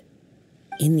dead.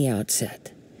 In the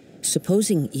outset,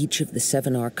 supposing each of the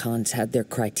 7 archons had their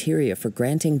criteria for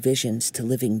granting visions to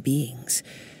living beings,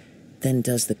 then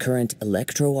does the current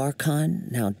Electro Archon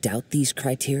now doubt these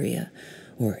criteria,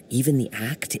 or even the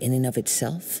act in and of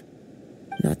itself?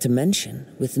 Not to mention,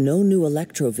 with no new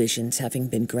electrovisions having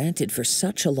been granted for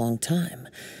such a long time,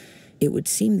 it would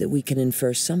seem that we can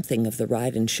infer something of the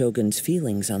Raiden Shogun's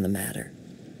feelings on the matter.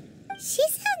 She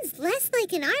sounds less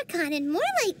like an Archon and more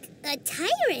like a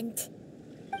tyrant.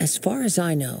 As far as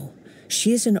I know,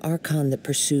 she is an Archon that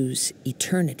pursues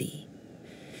eternity.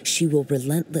 She will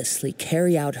relentlessly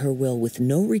carry out her will with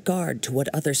no regard to what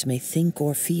others may think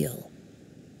or feel.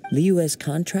 Liyue's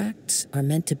contracts are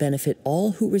meant to benefit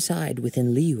all who reside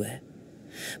within Liyue.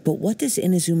 But what does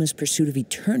Inazuma's pursuit of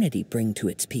eternity bring to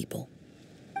its people?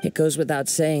 It goes without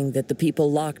saying that the people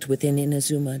locked within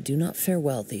Inazuma do not fare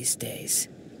well these days.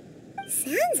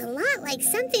 Sounds a lot like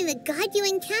something the god you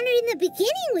encountered in the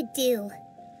beginning would do.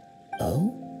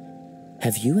 Oh?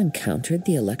 Have you encountered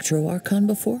the Electro Archon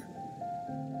before?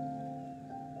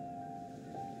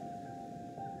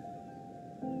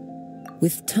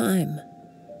 With time,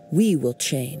 we will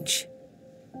change,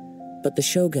 but the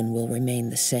Shogun will remain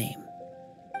the same.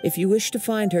 If you wish to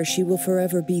find her, she will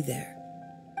forever be there.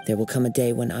 There will come a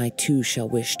day when I too shall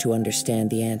wish to understand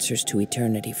the answers to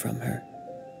eternity from her.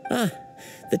 Ah,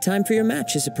 the time for your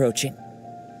match is approaching.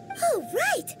 Oh,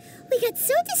 right! We got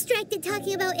so distracted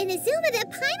talking about Inazuma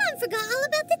that Paimon forgot all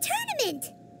about the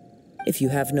tournament! If you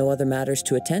have no other matters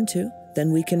to attend to,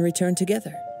 then we can return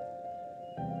together.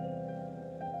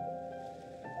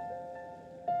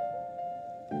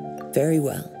 Very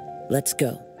well. Let's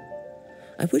go.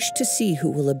 I wish to see who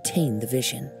will obtain the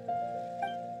vision.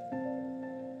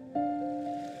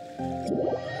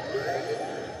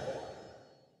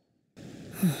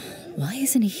 Why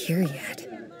isn't he here yet?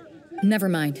 Never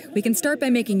mind. We can start by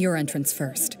making your entrance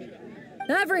first.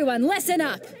 Everyone, listen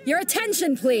up! Your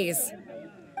attention, please!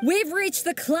 We've reached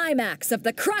the climax of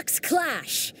the Crux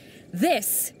clash.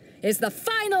 This is the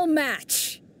final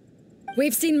match.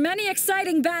 We've seen many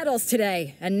exciting battles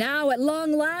today, and now, at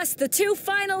long last, the two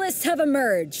finalists have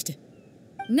emerged.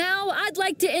 Now, I'd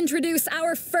like to introduce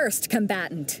our first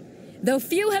combatant. Though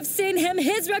few have seen him,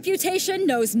 his reputation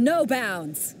knows no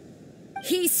bounds.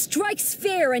 He strikes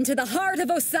fear into the heart of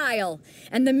Osile,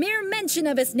 and the mere mention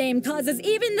of his name causes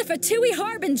even the Fatui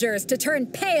Harbingers to turn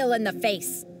pale in the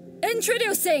face.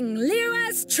 Introducing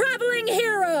Liyue's traveling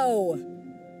hero!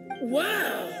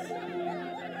 Wow!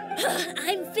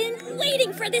 I've been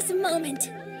waiting for this moment.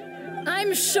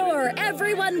 I'm sure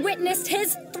everyone witnessed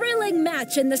his thrilling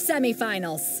match in the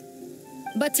semifinals.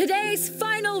 But today's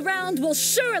final round will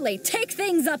surely take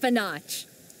things up a notch.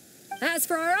 As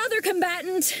for our other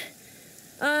combatant,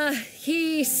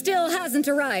 he still hasn't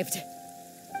arrived.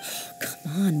 Oh,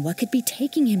 come on, what could be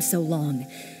taking him so long?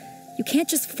 You can't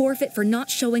just forfeit for not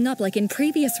showing up like in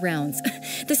previous rounds.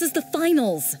 This is the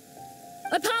finals.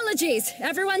 Apologies,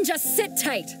 everyone just sit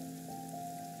tight.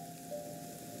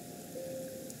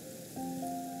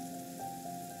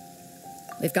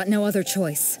 We've got no other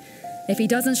choice. If he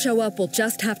doesn't show up, we'll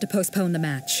just have to postpone the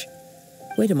match.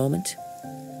 Wait a moment.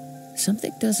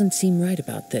 Something doesn't seem right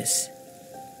about this.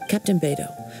 Captain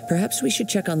Beto, perhaps we should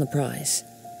check on the prize.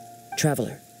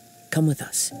 Traveler, come with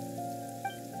us.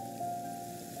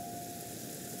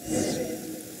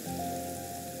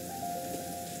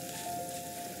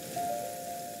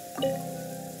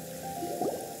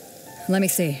 Let me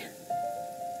see.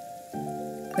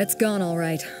 It's gone, all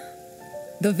right.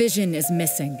 The vision is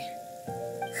missing.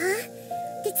 Huh?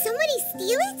 Did somebody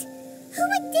steal it? Who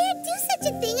would dare do such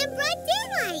a thing in broad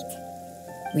daylight?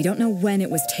 We don't know when it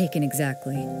was taken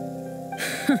exactly.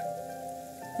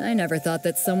 I never thought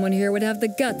that someone here would have the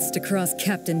guts to cross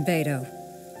Captain Beto.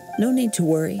 No need to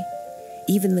worry.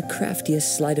 Even the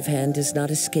craftiest sleight of hand does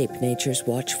not escape nature's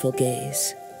watchful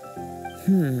gaze.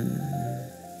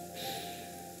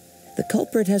 The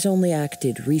culprit has only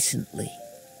acted recently.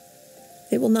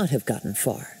 They will not have gotten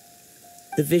far.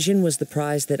 The vision was the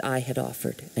prize that I had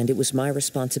offered, and it was my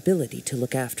responsibility to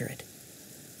look after it.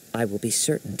 I will be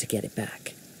certain to get it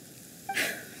back.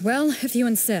 Well, if you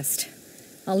insist.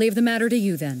 I'll leave the matter to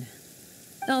you then.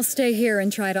 I'll stay here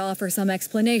and try to offer some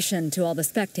explanation to all the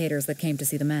spectators that came to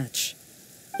see the match.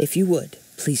 If you would,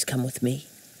 please come with me.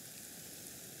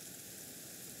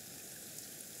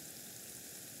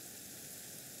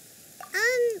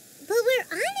 But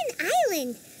we're on an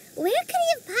island. Where could he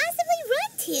have possibly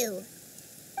run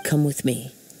to? Come with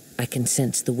me. I can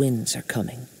sense the winds are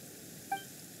coming.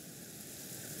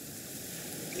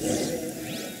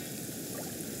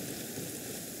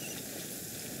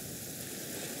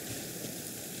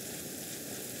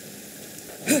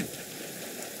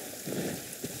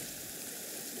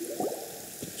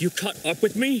 You caught up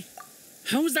with me?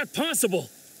 How is that possible?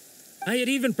 I had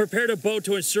even prepared a boat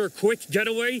to ensure a quick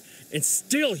getaway, and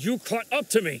still you caught up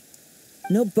to me.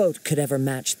 No boat could ever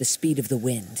match the speed of the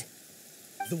wind.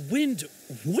 The wind?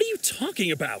 What are you talking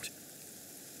about?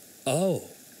 Oh,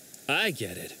 I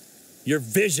get it. Your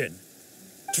vision.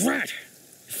 Drat!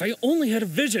 If I only had a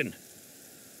vision.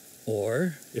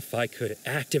 Or if I could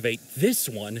activate this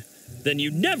one, then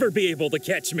you'd never be able to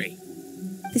catch me.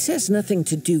 This has nothing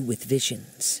to do with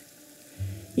visions.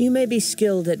 You may be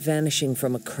skilled at vanishing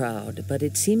from a crowd, but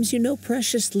it seems you know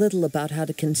precious little about how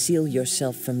to conceal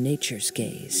yourself from nature's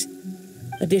gaze.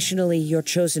 Additionally, your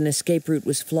chosen escape route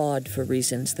was flawed for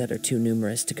reasons that are too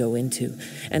numerous to go into,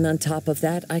 and on top of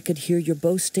that, I could hear your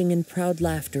boasting and proud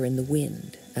laughter in the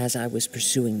wind as I was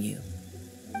pursuing you.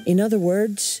 In other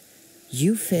words,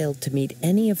 you failed to meet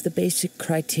any of the basic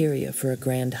criteria for a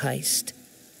grand heist,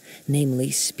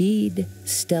 namely speed,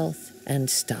 stealth, and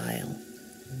style.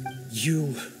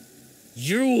 You...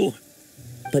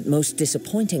 But most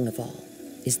disappointing of all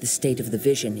is the state of the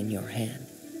vision in your hand.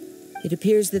 It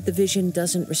appears that the vision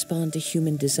doesn't respond to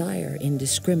human desire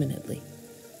indiscriminately.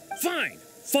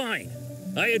 Fine.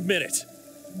 I admit it.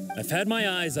 I've had my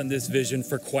eyes on this vision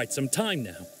for quite some time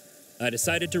now. I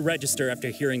decided to register after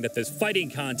hearing that this fighting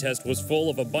contest was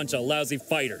full of a bunch of lousy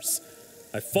fighters.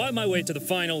 I fought my way to the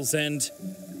finals and...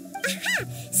 Aha!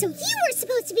 So you were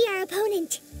supposed to be our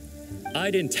opponent.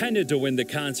 I'd intended to win the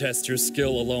contest through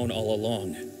skill alone all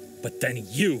along, but then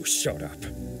you showed up.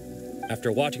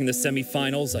 After watching the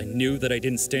semi-finals, I knew that I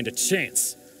didn't stand a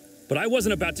chance. But I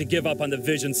wasn't about to give up on the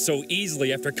vision so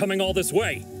easily after coming all this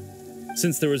way.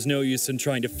 Since there was no use in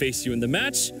trying to face you in the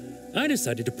match, I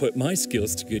decided to put my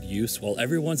skills to good use while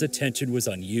everyone's attention was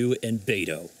on you and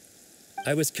Beto.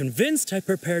 I was convinced I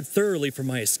prepared thoroughly for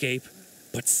my escape,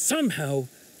 but somehow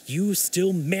you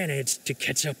still managed to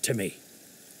catch up to me.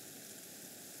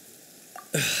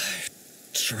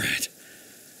 Drat.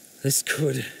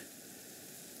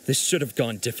 This should have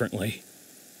gone differently.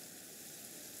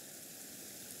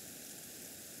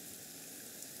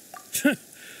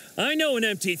 I know an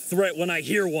empty threat when I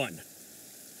hear one.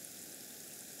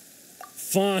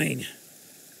 Fine.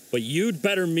 But you'd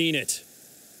better mean it.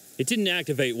 It didn't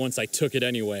activate once I took it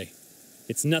anyway.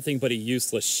 It's nothing but a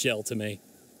useless shell to me.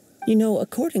 You know,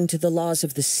 according to the laws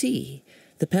of the sea,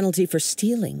 the penalty for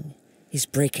stealing is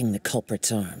breaking the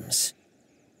culprit's arms.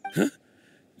 Huh?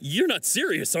 You're not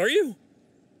serious, are you?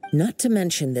 Not to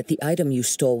mention that the item you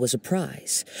stole was a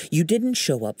prize. You didn't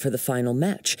show up for the final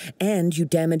match, and you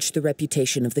damaged the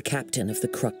reputation of the captain of the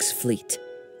Crux fleet.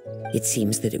 It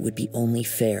seems that it would be only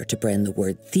fair to brand the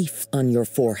word thief on your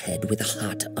forehead with a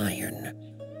hot iron.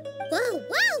 Whoa, we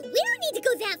don't need to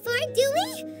go that far, do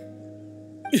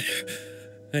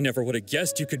we? I never would have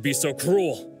guessed you could be so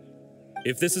cruel.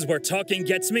 If this is where talking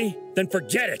gets me, then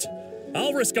forget it.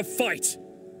 I'll risk a fight.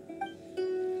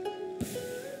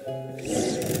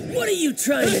 What are you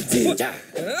trying to do?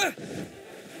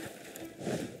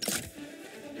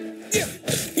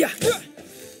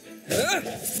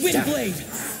 Windblade!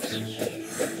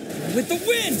 With the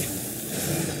wind!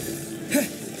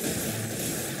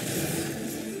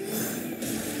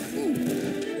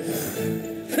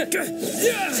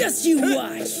 Just you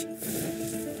watch!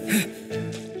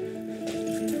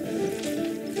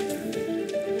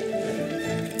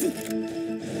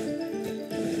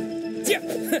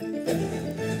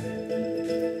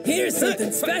 Here's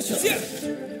something special.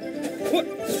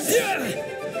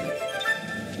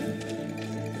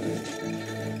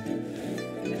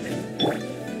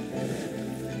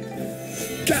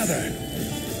 Gather!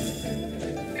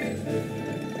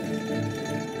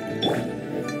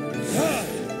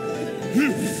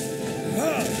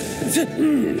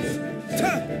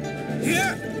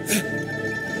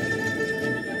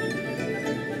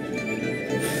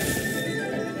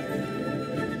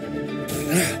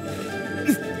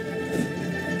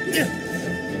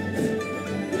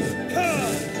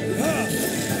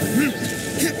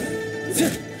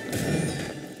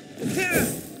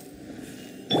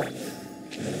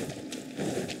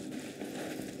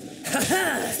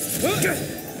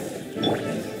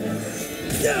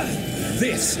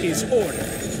 This is order.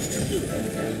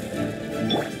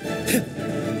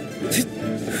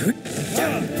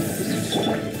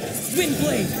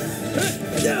 Windblade!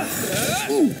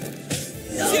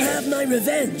 I'll have my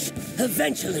revenge,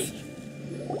 eventually.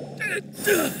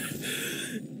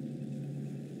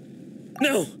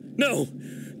 No.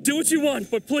 Do what you want,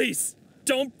 but please,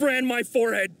 don't brand my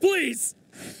forehead, please!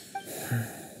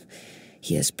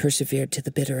 He has persevered to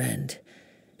the bitter end,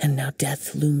 and now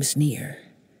death looms near.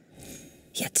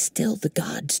 Yet still the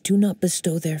gods do not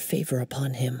bestow their favor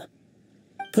upon him.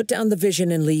 Put down the vision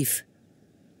and leave.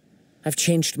 I've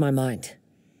changed my mind.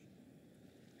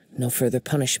 No further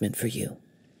punishment for you.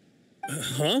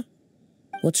 Huh?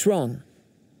 What's wrong?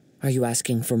 Are you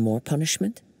asking for more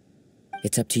punishment?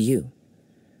 It's up to you.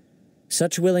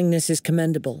 Such willingness is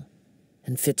commendable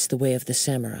and fits the way of the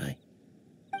samurai.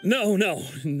 No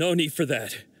need for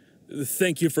that.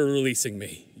 Thank you for releasing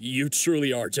me. You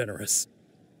truly are generous.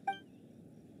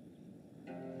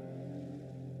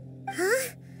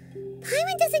 Huh?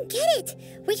 Paimon doesn't get it.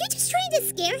 Were you just trying to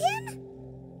scare him?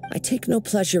 I take no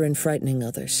pleasure in frightening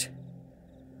others.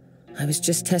 I was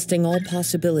just testing all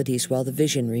possibilities while the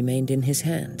vision remained in his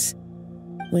hands.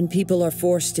 When people are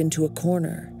forced into a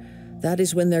corner, that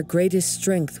is when their greatest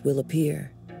strength will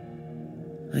appear.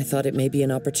 I thought it may be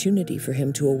an opportunity for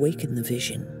him to awaken the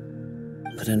vision.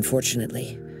 But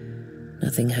unfortunately,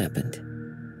 nothing happened.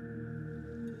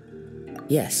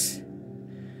 Yes,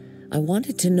 I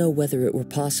wanted to know whether it were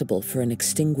possible for an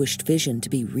extinguished vision to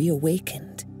be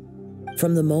reawakened.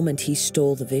 From the moment he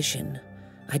stole the vision,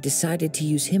 I decided to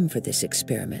use him for this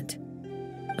experiment.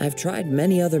 I've tried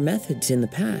many other methods in the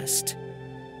past,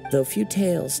 though few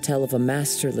tales tell of a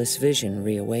masterless vision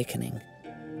reawakening.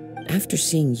 After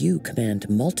seeing you command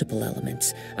multiple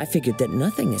elements, I figured that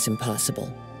nothing is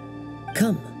impossible.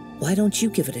 Come, why don't you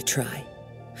give it a try?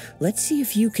 Let's see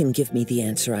if you can give me the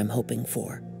answer I'm hoping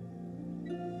for.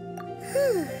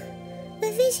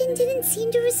 The vision didn't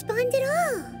seem to respond at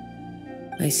all.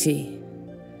 I see.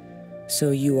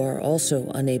 So you are also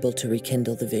unable to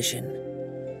rekindle the vision.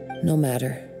 No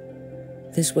matter.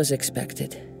 This was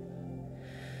expected.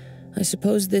 I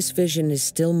suppose this vision is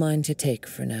still mine to take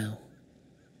for now.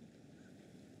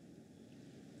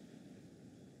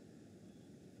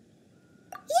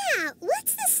 Yeah,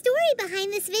 what's the story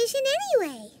behind this vision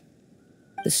anyway?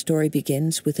 The story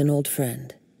begins with an old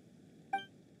friend.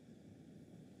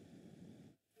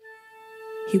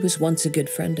 He was once a good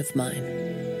friend of mine.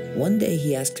 One day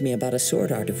he asked me about a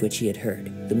sword art of which he had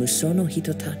heard, the Musono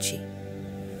Hitotachi.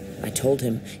 I told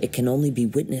him it can only be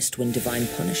witnessed when divine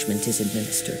punishment is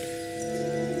administered.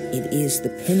 It is the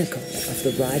pinnacle of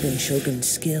the Raiden Shogun's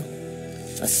skill,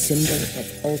 a symbol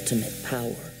of ultimate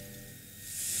power.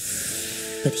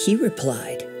 But he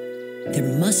replied,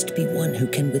 there must be one who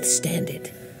can withstand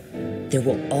it. There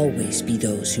will always be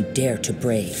those who dare to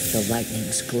brave the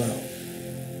lightning's glow.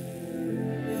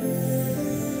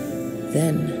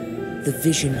 Then, the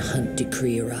Vision Hunt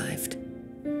decree arrived.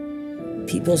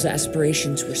 People's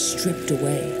aspirations were stripped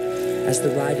away as the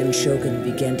Raiden Shogun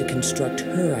began to construct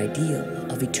her ideal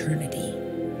of eternity.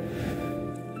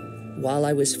 While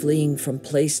I was fleeing from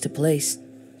place to place,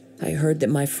 I heard that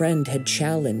my friend had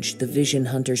challenged the Vision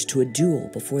Hunters to a duel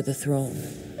before the throne.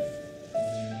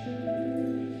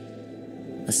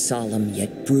 A solemn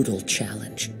yet brutal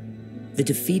challenge. The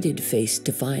defeated face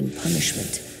divine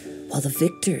punishment, while the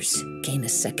victors gain a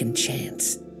second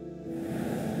chance.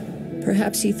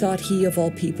 Perhaps he thought he of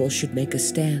all people should make a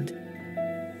stand.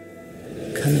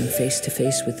 Coming face to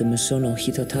face with the Musono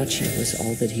Hitotachi was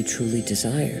all that he truly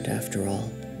desired, after all.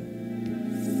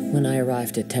 When I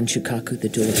arrived at Tenshukaku, the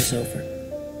duel was over.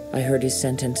 I heard his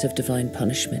sentence of divine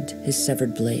punishment, his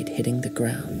severed blade hitting the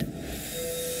ground.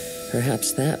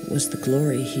 Perhaps that was the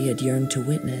glory he had yearned to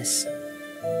witness.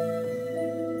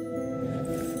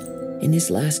 In his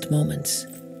last moments,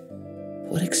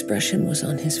 what expression was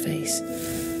on his face?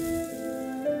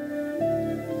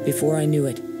 Before I knew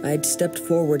it, I had stepped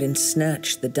forward and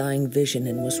snatched the dying vision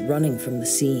and was running from the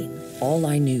scene. All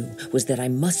I knew was that I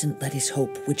mustn't let his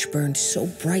hope, which burned so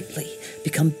brightly,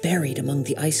 become buried among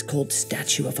the ice-cold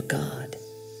statue of a god.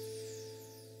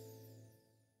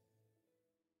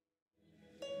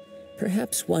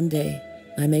 Perhaps one day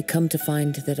I may come to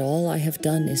find that all I have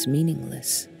done is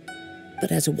meaningless.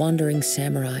 But as a wandering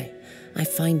samurai, I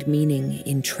find meaning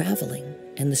in traveling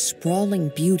and the sprawling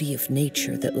beauty of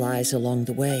nature that lies along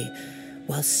the way,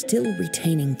 while still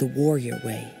retaining the warrior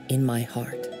way in my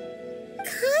heart.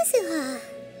 Kazuha!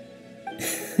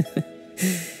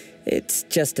 It's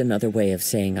just another way of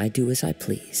saying I do as I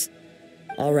please.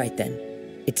 All right then,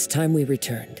 it's time we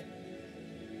returned.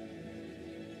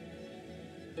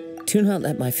 Do not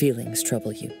let my feelings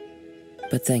trouble you,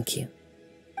 but thank you.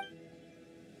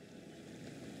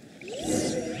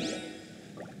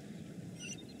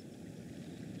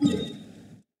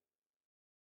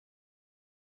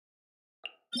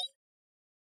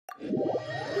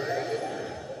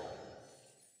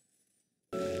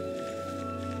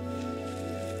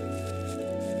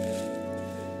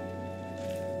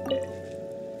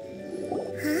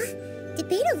 Did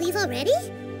Beta leave already?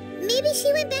 Maybe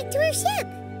she went back to her ship.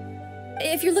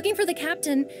 If you're looking for the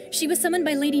captain, she was summoned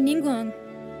by Lady Ningguang.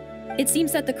 It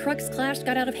seems that the Crux clash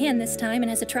got out of hand this time and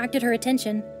has attracted her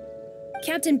attention.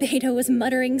 Captain Beto was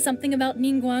muttering something about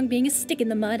Ningguang being a stick in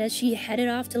the mud as she headed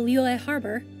off to Liyue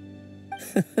Harbor.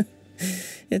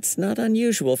 It's not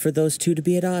unusual for those two to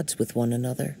be at odds with one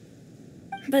another.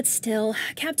 But still,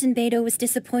 Captain Beidou was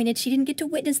disappointed she didn't get to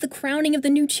witness the crowning of the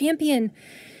new champion.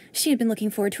 She had been looking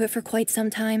forward to it for quite some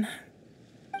time.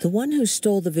 The one who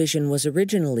stole the vision was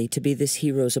originally to be this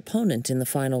hero's opponent in the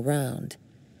final round.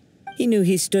 He knew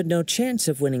he stood no chance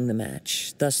of winning the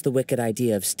match, thus the wicked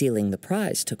idea of stealing the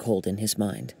prize took hold in his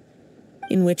mind.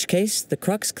 In which case, the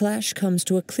Crux clash comes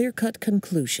to a clear-cut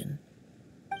conclusion.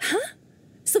 Huh?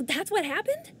 So that's what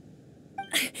happened?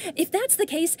 If that's the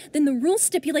case, then the rules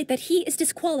stipulate that he is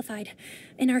disqualified,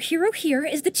 and our hero here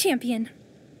is the champion.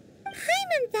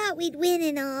 Paimon thought we'd win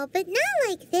and all, but not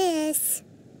like this.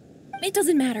 It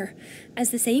doesn't matter.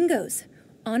 As the saying goes,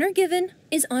 honor given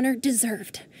is honor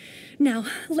deserved. Now,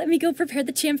 let me go prepare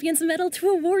the champion's medal to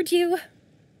award you.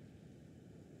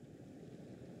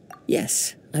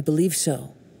 Yes, I believe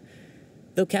so.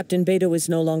 Though Captain Beidou is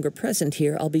no longer present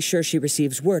here, I'll be sure she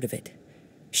receives word of it.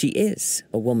 She is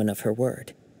a woman of her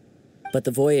word. But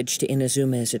the voyage to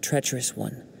Inazuma is a treacherous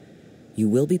one. You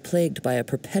will be plagued by a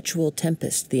perpetual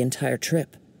tempest the entire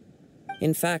trip.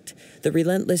 In fact, the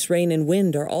relentless rain and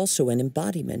wind are also an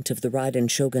embodiment of the Raiden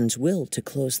Shogun's will to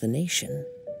close the nation.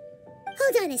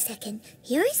 Hold on a second.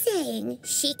 You're saying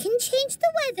she can change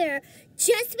the weather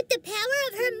just with the power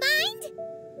of her mind?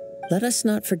 Let us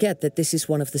not forget that this is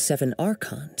one of the 7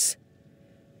 Archons.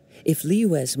 If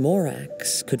Liyue's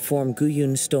Morax could form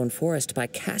Guyun's stone forest by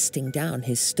casting down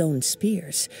his stone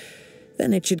spears,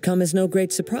 then it should come as no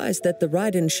great surprise that the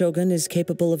Raiden Shogun is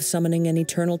capable of summoning an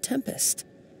eternal tempest.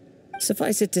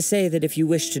 Suffice it to say that if you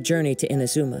wish to journey to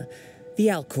Inazuma, the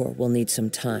Alcor will need some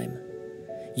time.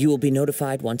 You will be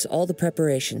notified once all the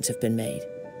preparations have been made.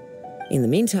 In the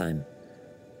meantime,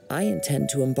 I intend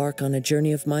to embark on a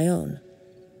journey of my own.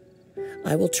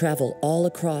 I will travel all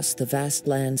across the vast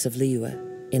lands of Liyue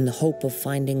in the hope of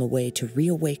finding a way to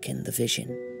reawaken the vision.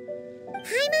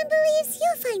 Paimon believes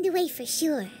you'll find a way for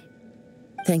sure.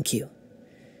 Thank you.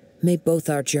 May both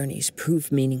our journeys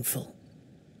prove meaningful.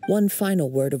 One final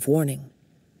word of warning.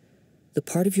 The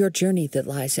part of your journey that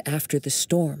lies after the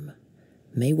storm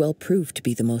may well prove to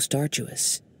be the most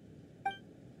arduous.